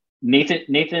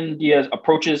Nathan Diaz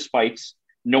approaches fights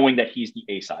knowing that he's the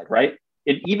A side, right?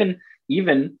 And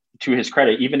even to his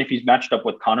credit, even if he's matched up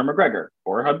with Conor McGregor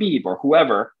or Habib or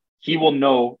whoever, he will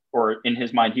know, or in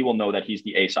his mind, he will know that he's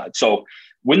the A side. So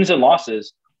wins and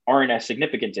losses aren't as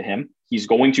significant to him. He's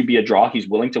going to be a draw. He's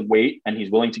willing to wait, and he's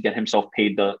willing to get himself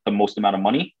paid the most amount of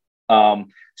money.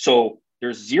 So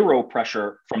there's zero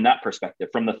pressure from that perspective,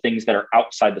 from the things that are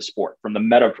outside the sport, from the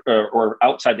meta or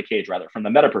outside the cage, rather, from the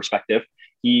meta perspective.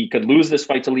 He could lose this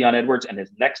fight to Leon Edwards, and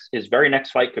his very next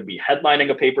fight could be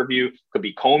headlining a pay-per-view, could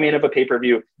be co-main of a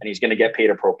pay-per-view, and he's going to get paid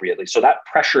appropriately. So that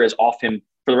pressure is off him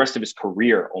for the rest of his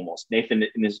career almost. Nathan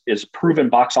is proven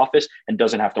box office and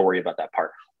doesn't have to worry about that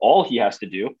part. All he has to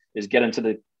do is get into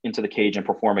the cage and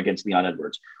perform against Leon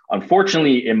Edwards.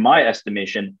 Unfortunately, in my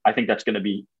estimation, I think that's going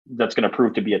to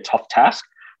prove to be a tough task,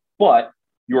 but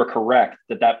you are correct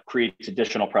that creates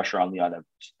additional pressure on Leon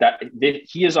Edwards. That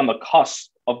he is on the cusp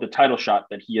of the title shot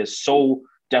that he is so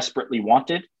desperately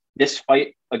wanted. This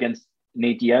fight against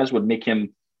Nate Diaz would make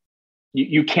him,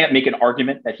 you can't make an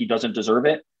argument that he doesn't deserve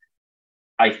it.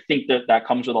 I think that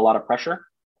comes with a lot of pressure.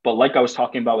 But like I was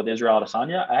talking about with Israel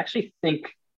Adesanya, I actually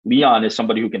think Leon is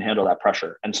somebody who can handle that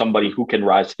pressure and somebody who can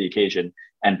rise to the occasion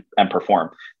and perform.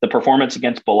 The performance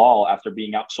against Bilal after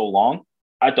being out so long,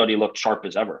 I thought he looked sharp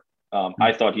as ever.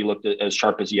 I thought he looked as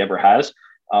sharp as he ever has.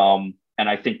 And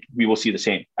I think we will see the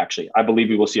same, actually. I believe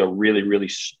we will see a really, really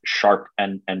sharp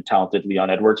and talented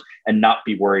Leon Edwards and not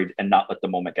be worried and not let the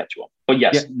moment get to him. But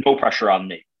yes, no pressure on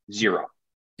Nate. Zero.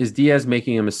 Is Diaz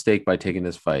making a mistake by taking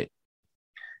this fight?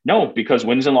 No, because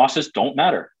wins and losses don't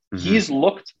matter. Mm-hmm.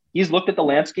 He's looked at the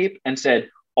landscape and said,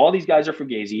 all these guys are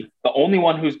fugazi. The only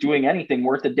one who's doing anything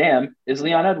worth a damn is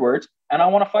Leon Edwards, and I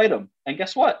want to fight him. And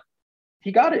guess what?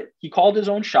 He got it. He called his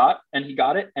own shot and he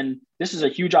got it. And this is a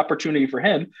huge opportunity for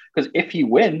him because if he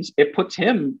wins, it puts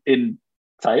him in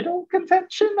title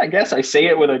contention. I guess I say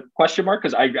it with a question mark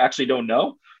because I actually don't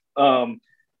know.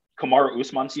 Kamaru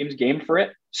Usman seems game for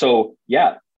it. So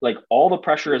yeah, like all the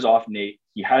pressure is off Nate.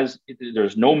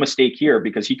 There's no mistake here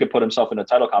because he could put himself in a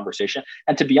title conversation.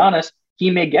 And to be honest, he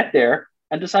may get there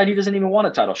and decide he doesn't even want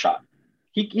a title shot.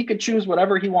 He could choose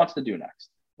whatever he wants to do next.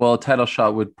 Well, a title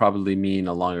shot would probably mean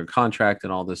a longer contract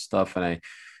and all this stuff. And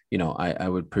I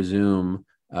would presume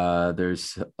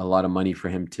there's a lot of money for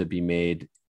him to be made,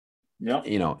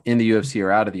 in the UFC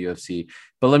or out of the UFC.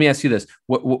 But let me ask you this.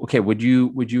 Would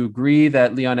you agree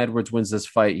that Leon Edwards wins this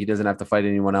fight? He doesn't have to fight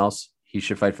anyone else. He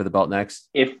should fight for the belt next.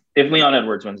 If Leon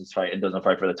Edwards wins this fight and doesn't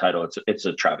fight for the title, it's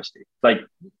a travesty. Like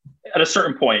at a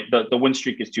certain point, the win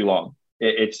streak is too long.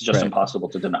 It's just impossible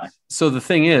to deny. So the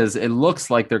thing is, it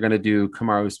looks like they're going to do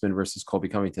Kamaru Usman versus Colby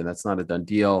Covington. That's not a done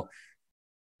deal,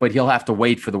 but he'll have to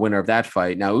wait for the winner of that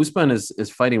fight. Now, Usman is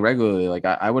fighting regularly. Like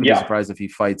I wouldn't be surprised if he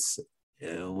fights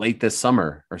late this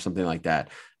summer or something like that.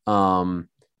 So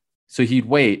he'd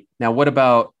wait. Now, what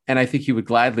about, and I think he would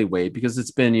gladly wait because it's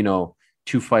been,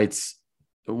 2 fights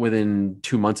within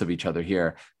 2 months of each other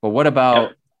here. But what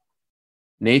about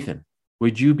Nathan?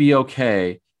 Would you be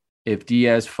okay if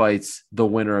Diaz fights the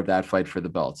winner of that fight for the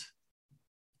belt?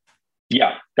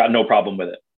 Yeah, got no problem with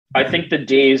it. I think the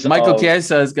days Michael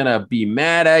Chiesa is going to be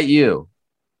mad at you.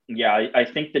 Yeah, I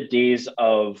think the days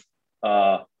of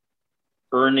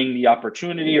earning the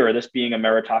opportunity or this being a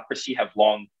meritocracy have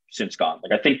long since gone.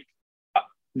 Like I think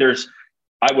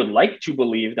I would like to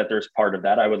believe that there's part of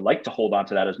that. I would like to hold on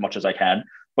to that as much as I can,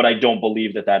 but I don't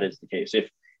believe that is the case.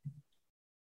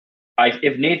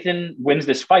 If Nathan wins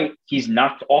this fight, he's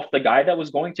knocked off the guy that was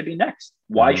going to be next.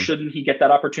 Why shouldn't he get that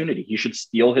opportunity? He should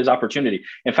steal his opportunity.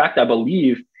 In fact, I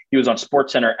believe he was on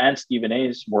SportsCenter and Stephen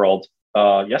A's World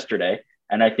yesterday.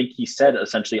 And I think he said,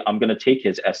 essentially, I'm going to take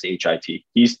his SHIT.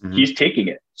 He's taking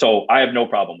it. So I have no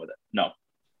problem with it. No.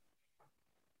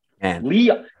 Man.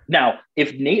 Now,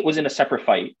 if Nate was in a separate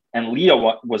fight and Leah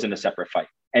was in a separate fight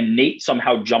and Nate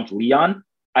somehow jumped Leon,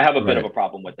 I have a bit of a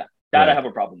problem with that. I have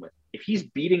a problem with. If he's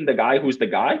beating the guy who's the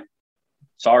guy,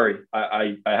 sorry,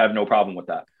 I have no problem with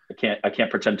that. I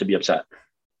can't pretend to be upset.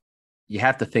 You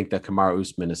have to think that Kamaru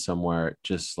Usman is somewhere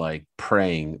just like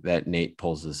praying that Nate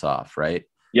pulls this off, right?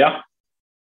 Yeah.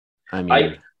 I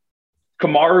mean,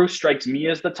 Kamaru strikes me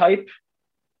as the type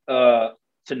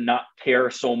to not care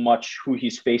so much who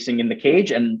he's facing in the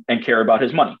cage and care about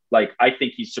his money. Like, I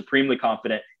think he's supremely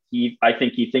confident. I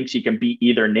think he thinks he can beat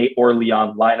either Nate or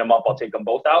Leon, line them up. I'll take them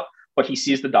both out. But he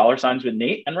sees the dollar signs with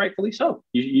Nate, and rightfully so.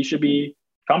 You should be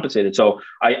compensated. So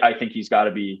I think he's got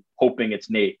to be hoping it's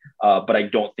Nate. But I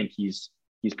don't think he's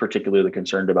particularly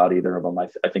concerned about either of them. I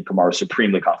think Kamaru is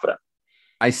supremely confident.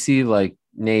 I see like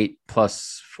Nate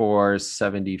plus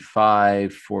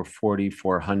 475, 440,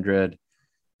 400.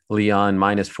 Leon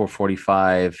minus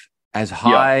 445, as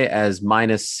high as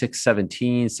minus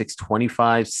 617,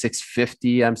 625,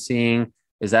 650. I'm seeing.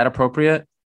 Is that appropriate?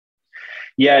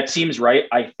 Yeah, it seems right.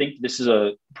 I think this is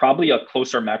probably a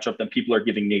closer matchup than people are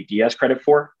giving Nate Diaz credit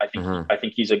for. I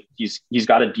think he's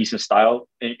got a decent style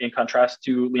in contrast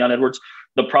to Leon Edwards.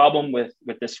 The problem with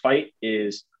this fight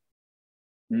is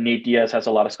Nate Diaz has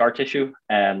a lot of scar tissue,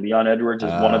 and Leon Edwards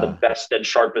is one of the best and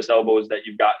sharpest elbows that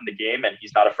you've got in the game, and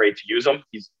he's not afraid to use them.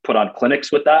 He's put on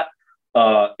clinics with that.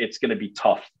 It's going to be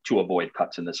tough to avoid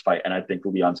cuts in this fight, and I think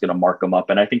Leon's going to mark him up,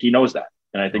 and I think he knows that,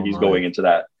 and I think he's going into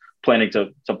that planning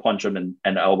to punch him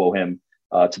and elbow him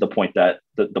to the point that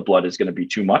the blood is going to be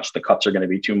too much, the cuts are going to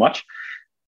be too much.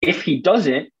 If he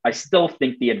doesn't, I still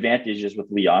think the advantage is with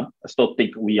Leon. I still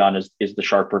think Leon is the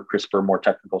sharper, crisper, more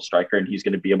technical striker, and he's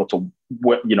going to be able to,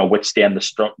 withstand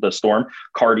the storm.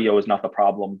 Cardio is not the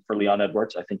problem for Leon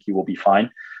Edwards. I think he will be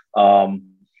fine.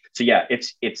 So yeah,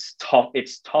 it's tough.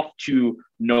 It's tough to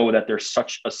know that there's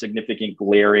such a significant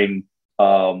glaring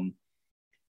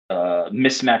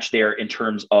mismatch there in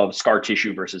terms of scar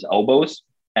tissue versus elbows,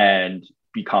 and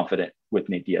be confident with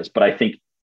Nate Diaz. But I think,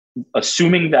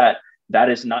 assuming that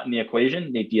is not in the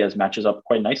equation, Nate Diaz matches up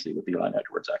quite nicely with Leon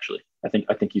Edwards. Actually, I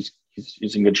think he's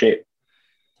in good shape.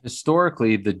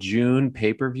 Historically, the June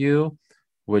pay-per-view,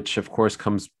 which of course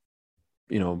comes,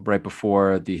 right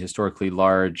before the historically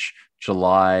large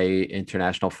July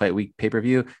International Fight Week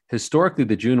pay-per-view, historically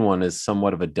the June one is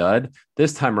somewhat of a dud.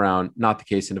 This time around, not the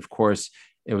case. And of course,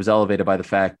 it was elevated by the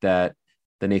fact that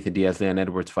the Nathan Diaz-Leon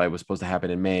Edwards fight was supposed to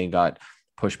happen in May and got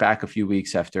pushed back a few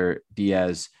weeks after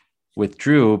Diaz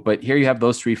withdrew. But here you have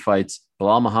those three fights: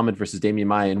 Belal Muhammad versus Damian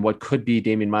Maia, and what could be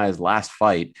Damian Maia's last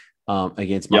fight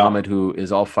against Muhammad, who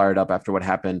is all fired up after what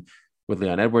happened with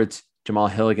Leon Edwards. Jamal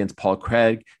Hill against Paul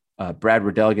Craig. Brad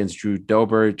Riddell against Drew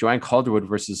Dober. Joanne Calderwood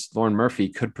versus Lauren Murphy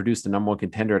could produce the number one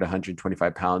contender at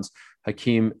 125 pounds.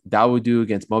 Hakeem Dawodu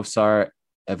against Movsar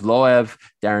Evloev.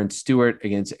 Darren Stewart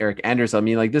against Eric Anders. I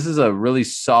mean, like, this is a really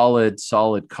solid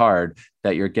card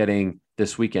that you're getting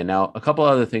this weekend. Now, a couple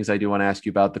other things I do want to ask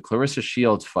you about: the Clarissa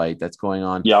Shields fight that's going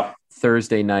on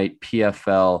Thursday night,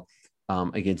 PFL,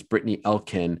 against Brittany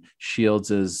Elkin. Shields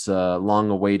is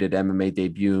long-awaited MMA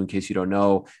debut. In case you don't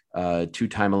know,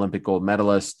 two-time Olympic gold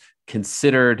medalist,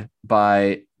 considered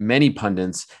by many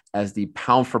pundits as the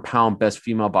pound-for-pound best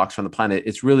female boxer on the planet.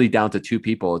 It's really down to two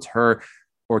people. It's her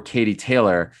or Katie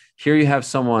Taylor. Here you have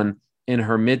someone in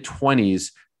her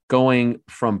mid-20s going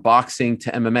from boxing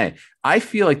to MMA. I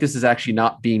feel like this is actually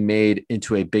not being made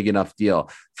into a big enough deal.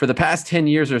 For the past 10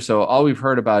 years or so, all we've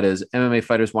heard about is MMA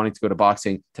fighters wanting to go to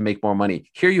boxing to make more money.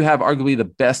 Here you have arguably the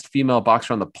best female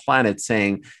boxer on the planet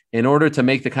saying, in order to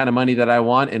make the kind of money that I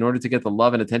want, in order to get the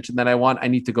love and attention that I want, I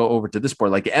need to go over to this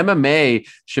sport. Like, MMA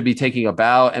should be taking a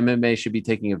bow. MMA should be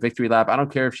taking a victory lap. I don't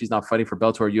care if she's not fighting for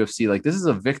Bellator or UFC. Like, this is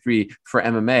a victory for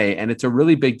MMA, and it's a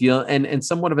really big deal and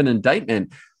somewhat of an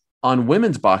indictment on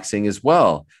women's boxing as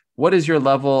well. What is your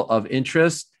level of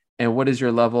interest, and what is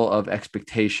your level of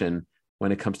expectation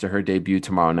when it comes to her debut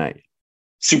tomorrow night?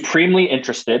 Supremely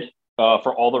interested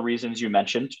for all the reasons you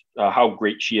mentioned, how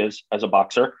great she is as a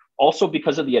boxer. Also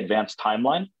because of the advanced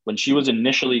timeline. When she was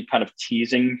initially kind of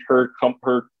teasing her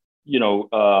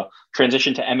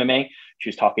transition to MMA, she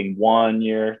was talking 1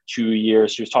 year, 2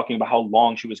 years. She was talking about how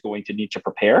long she was going to need to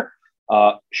prepare.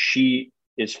 She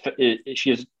is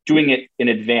doing it in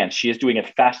advance. She is doing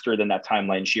it faster than that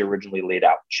timeline she originally laid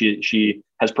out. She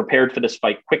has prepared for this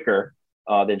fight quicker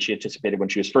than she anticipated when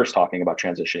she was first talking about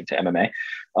transitioning to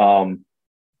MMA.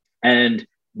 And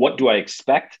what do I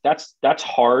expect? That's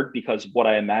hard, because what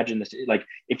I imagine this, like,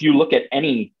 if you look at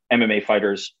any MMA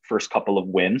fighter's first couple of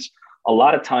wins, a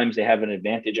lot of times they have an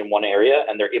advantage in one area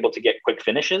and they're able to get quick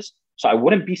finishes. So I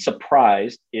wouldn't be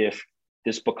surprised if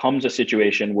this becomes a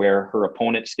situation where her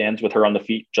opponent stands with her on the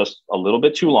feet just a little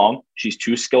bit too long. She's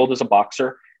too skilled as a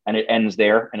boxer, and it ends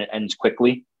there, and it ends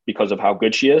quickly because of how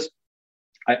good she is.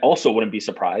 I also wouldn't be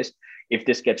surprised if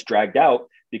this gets dragged out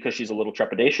because she's a little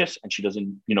trepidatious and she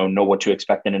doesn't, know what to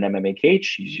expect in an MMA cage.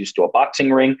 She's used to a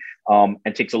boxing ring,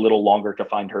 and takes a little longer to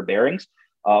find her bearings.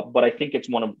 But I think it's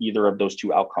one of either of those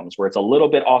two outcomes, where it's a little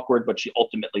bit awkward, but she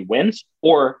ultimately wins,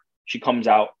 or she comes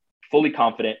out fully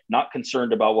confident, not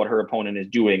concerned about what her opponent is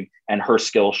doing, and her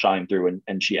skills shine through,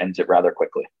 and she ends it rather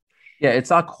quickly. Yeah, it's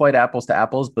not quite apples to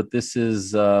apples, but this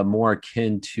is more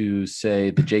akin to, say,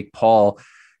 the Jake Paul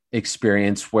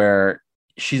experience, where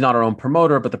she's not her own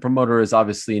promoter, but the promoter is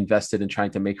obviously invested in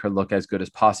trying to make her look as good as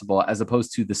possible, as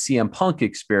opposed to the CM Punk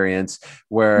experience,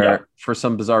 where for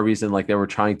some bizarre reason, like, they were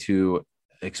trying to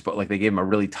like, they gave him a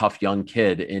really tough young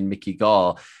kid in Mickey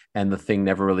Gall, and the thing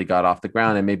never really got off the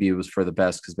ground. And maybe it was for the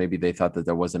best, because maybe they thought that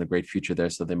there wasn't a great future there,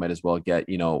 so they might as well get,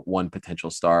 one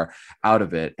potential star out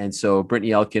of it. And so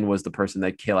Brittany Elkin was the person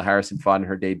that Kayla Harrison fought in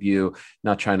her debut.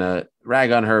 Not trying to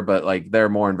rag on her, but like, they're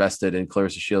more invested in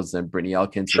Clarissa Shields than Brittany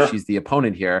Elkin. So she's the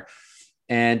opponent here.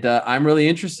 And I'm really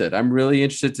interested. I'm really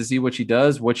interested to see what she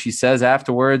does, what she says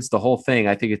afterwards, the whole thing.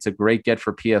 I think it's a great get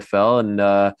for PFL,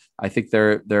 and I think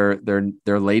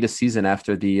their latest season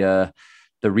after the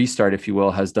restart, if you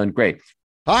will, has done great.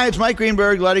 Hi, it's Mike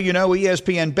Greenberg letting you know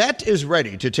ESPN Bet is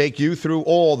ready to take you through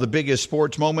all the biggest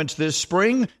sports moments this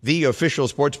spring. The official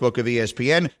sportsbook of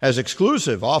ESPN has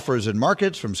exclusive offers and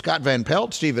markets from Scott Van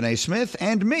Pelt, Stephen A. Smith,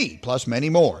 and me, plus many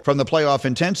more. From the playoff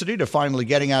intensity to finally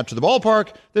getting out to the ballpark,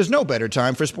 there's no better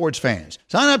time for sports fans.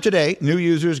 Sign up today. New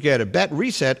users get a bet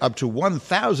reset up to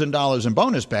 $1,000 in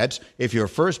bonus bets if your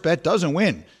first bet doesn't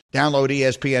win. Download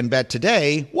ESPN Bet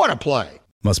today. What a play.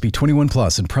 Must be 21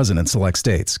 plus and present in select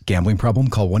states. Gambling problem?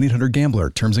 Call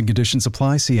 1-800-GAMBLER. Terms and conditions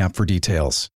apply. See app for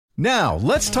details. Now,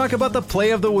 let's talk about the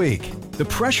play of the week. The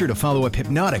pressure to follow up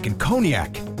Hypnotic and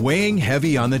Cognac, weighing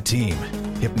heavy on the team.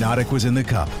 Hypnotic was in the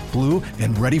cup, blue,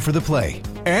 and ready for the play.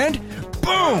 And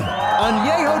boom!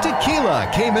 Añejo Tequila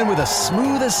came in with a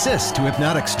smooth assist to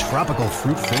Hypnotic's tropical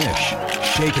fruit finish.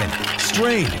 Shaken,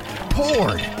 strained,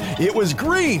 poured. It was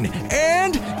green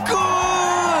and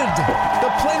good! The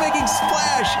playmaking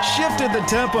splash shifted the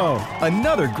tempo.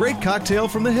 Another great cocktail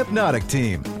from the Hypnotic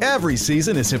team. Every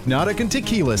season is Hypnotic and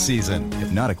Tequila season.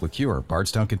 Hypnotic Liqueur,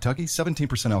 Bardstown, Kentucky,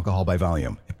 17% alcohol by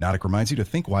volume. Hypnotic reminds you to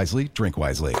think wisely, drink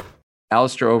wisely.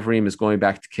 Alistair Overeem is going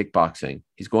back to kickboxing.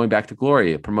 He's going back to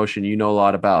Glory, a promotion you know a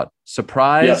lot about.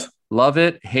 Surprise, Yes. Love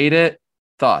it, hate it,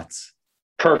 thoughts?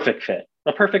 Perfect fit.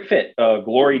 A perfect fit.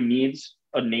 Glory needs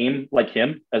a name like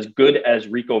him, as good as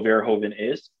Rico Verhoeven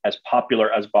is, as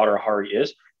popular as Badr Hari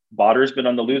is. Badr's been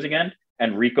on the losing end,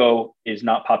 and Rico is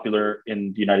not popular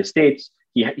in the United States.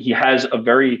 He has a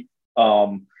very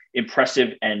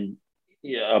impressive and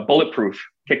bulletproof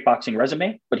kickboxing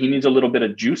resume, but he needs a little bit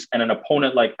of juice, and an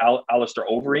opponent like Alistair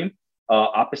Overeem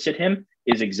opposite him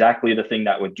is exactly the thing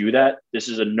that would do that. This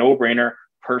is a no-brainer,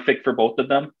 perfect for both of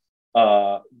them.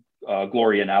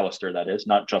 Glory and Alistair, that is,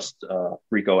 not just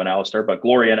Rico and Alistair, but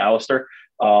Glory and Alistair.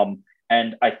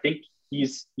 And I think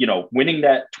he's, winning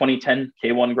that 2010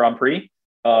 K1 Grand Prix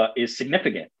is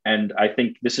significant. And I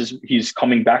think he's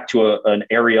coming back to an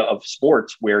area of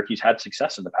sports where he's had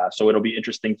success in the past. So it'll be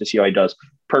interesting to see how he does.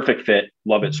 Perfect fit.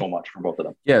 Love it so much for both of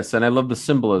them. Yes, and I love the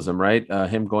symbolism, right?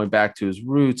 Him going back to his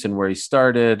roots and where he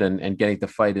started and getting to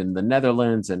fight in the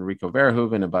Netherlands, and Rico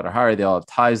Verhoeven and Badr Hari, they all have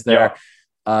ties there.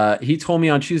 Yeah. He told me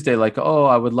on Tuesday, like, oh,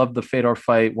 I would love the Fedor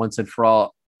fight once and for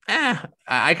all.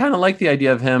 I kind of like the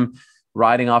idea of him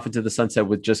riding off into the sunset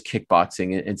with just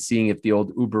kickboxing and seeing if the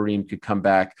old Uberim could come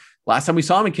back. Last time we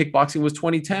saw him in kickboxing was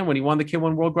 2010 when he won the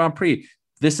K1 World Grand Prix.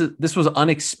 This was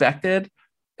unexpected,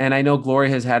 and I know Glory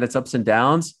has had its ups and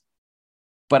downs,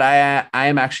 but I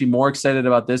am actually more excited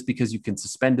about this because you can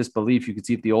suspend disbelief. You can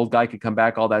see if the old guy could come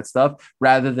back, all that stuff,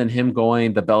 rather than him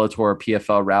going the Bellator or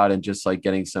PFL route and just like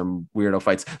getting some weirdo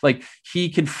fights. Like, he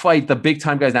can fight the big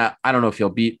time guys. Now, I don't know if he'll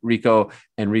beat Rico,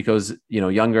 and Rico's,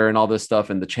 younger and all this stuff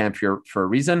and the champ here for a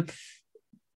reason,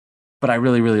 but I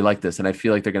really, really like this. And I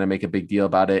feel like they're going to make a big deal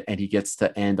about it. And he gets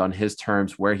to end on his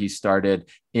terms where he started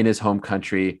in his home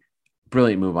country.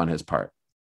 Brilliant move on his part.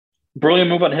 Brilliant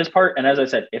move on his part. And as I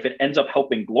said, if it ends up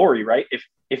helping Glory, right?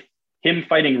 If him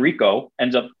fighting Rico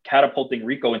ends up catapulting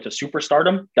Rico into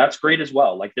superstardom, that's great as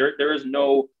well. Like, there is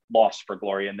no loss for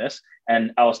Glory in this.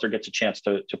 And Alistair gets a chance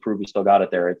to prove he still got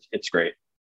it there. It's great.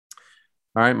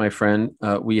 All right, my friend,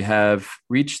 we have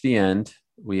reached the end.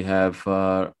 We have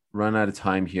run out of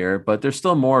time here, but there's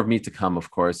still more of me to come,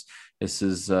 of course. Is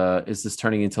this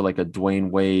turning into like a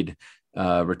Dwayne Wade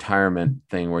retirement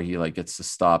thing where he like gets to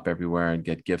stop everywhere and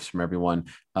get gifts from everyone?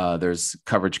 There's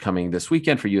coverage coming this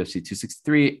weekend for UFC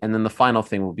 263, and then the final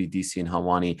thing will be DC and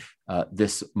Helwani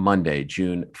this Monday,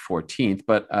 June 14th.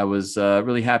 But I was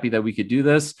really happy that we could do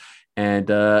this,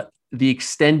 and the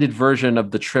extended version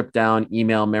of the trip down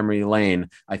email memory lane,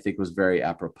 I think, was very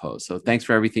apropos. So thanks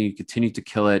for everything. You continue to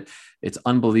kill it. It's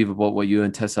unbelievable what you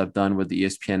and Tessa have done with the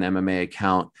ESPN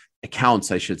MMA accounts,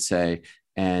 I should say.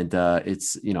 And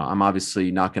it's, I'm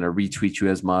obviously not going to retweet you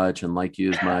as much and like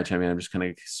you as much. I mean, I'm just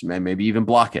going to maybe even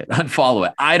block it, unfollow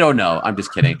it. I don't know. I'm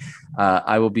just kidding.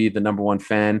 I will be the number one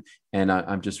fan, and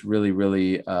I'm just really,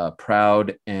 really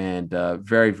proud and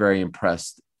very, very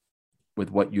impressed with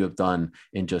what you have done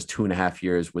in just 2.5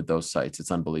 years with those sites.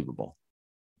 It's unbelievable.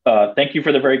 Thank you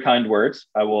for the very kind words.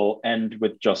 I will end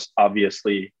with just,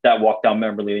 obviously, that walk down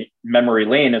memory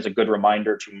lane is a good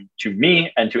reminder to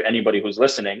me and to anybody who's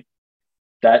listening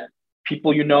that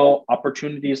people,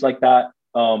 opportunities like that,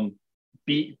 what's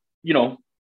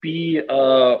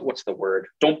the word?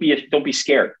 Don't be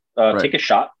scared. Right. Take a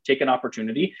shot, take an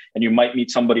opportunity, and you might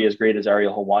meet somebody as great as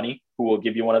Ariel Helwani who will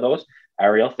give you one of those.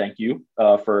 Ariel, thank you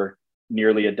for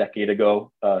nearly a decade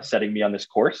ago setting me on this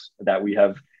course that we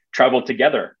have traveled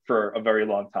together for a very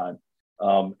long time.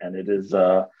 And it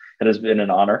has been an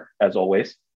honor as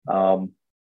always,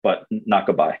 but not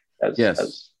goodbye. As you've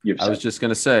said. I was just going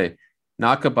to say,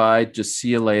 not goodbye, just see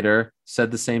you later. Said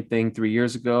the same thing 3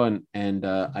 years ago, and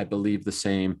I believe the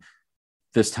same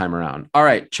this time around. All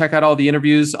right, check out all the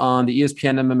interviews on the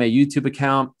ESPN MMA YouTube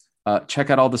account. Check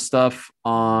out all the stuff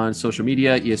on social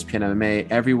media, ESPN MMA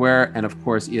everywhere, and of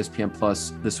course, ESPN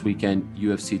Plus this weekend,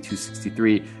 UFC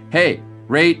 263. Hey,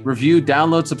 rate, review,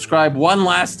 download, subscribe one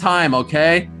last time,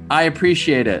 okay? I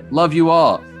appreciate it. Love you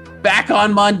all. Back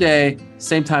on Monday,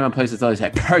 same time and place. It's always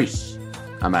like, peace.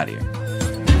 I'm out of here.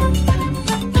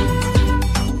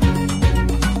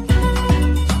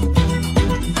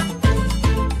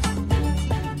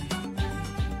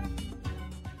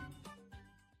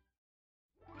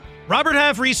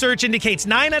 Half research indicates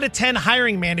 9 out of 10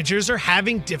 hiring managers are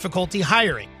having difficulty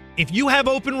hiring. If you have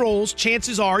open roles,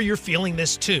 chances are you're feeling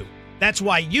this too. That's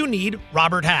why you need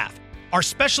Robert Half. Our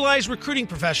specialized recruiting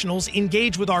professionals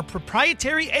engage with our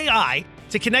proprietary AI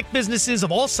to connect businesses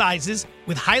of all sizes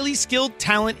with highly skilled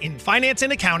talent in finance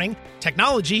and accounting,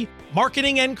 technology,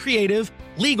 marketing and creative,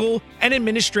 legal, and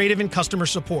administrative and customer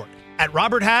support. At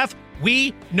Robert Half,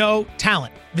 we know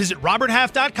talent. Visit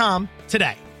roberthalf.com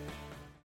today.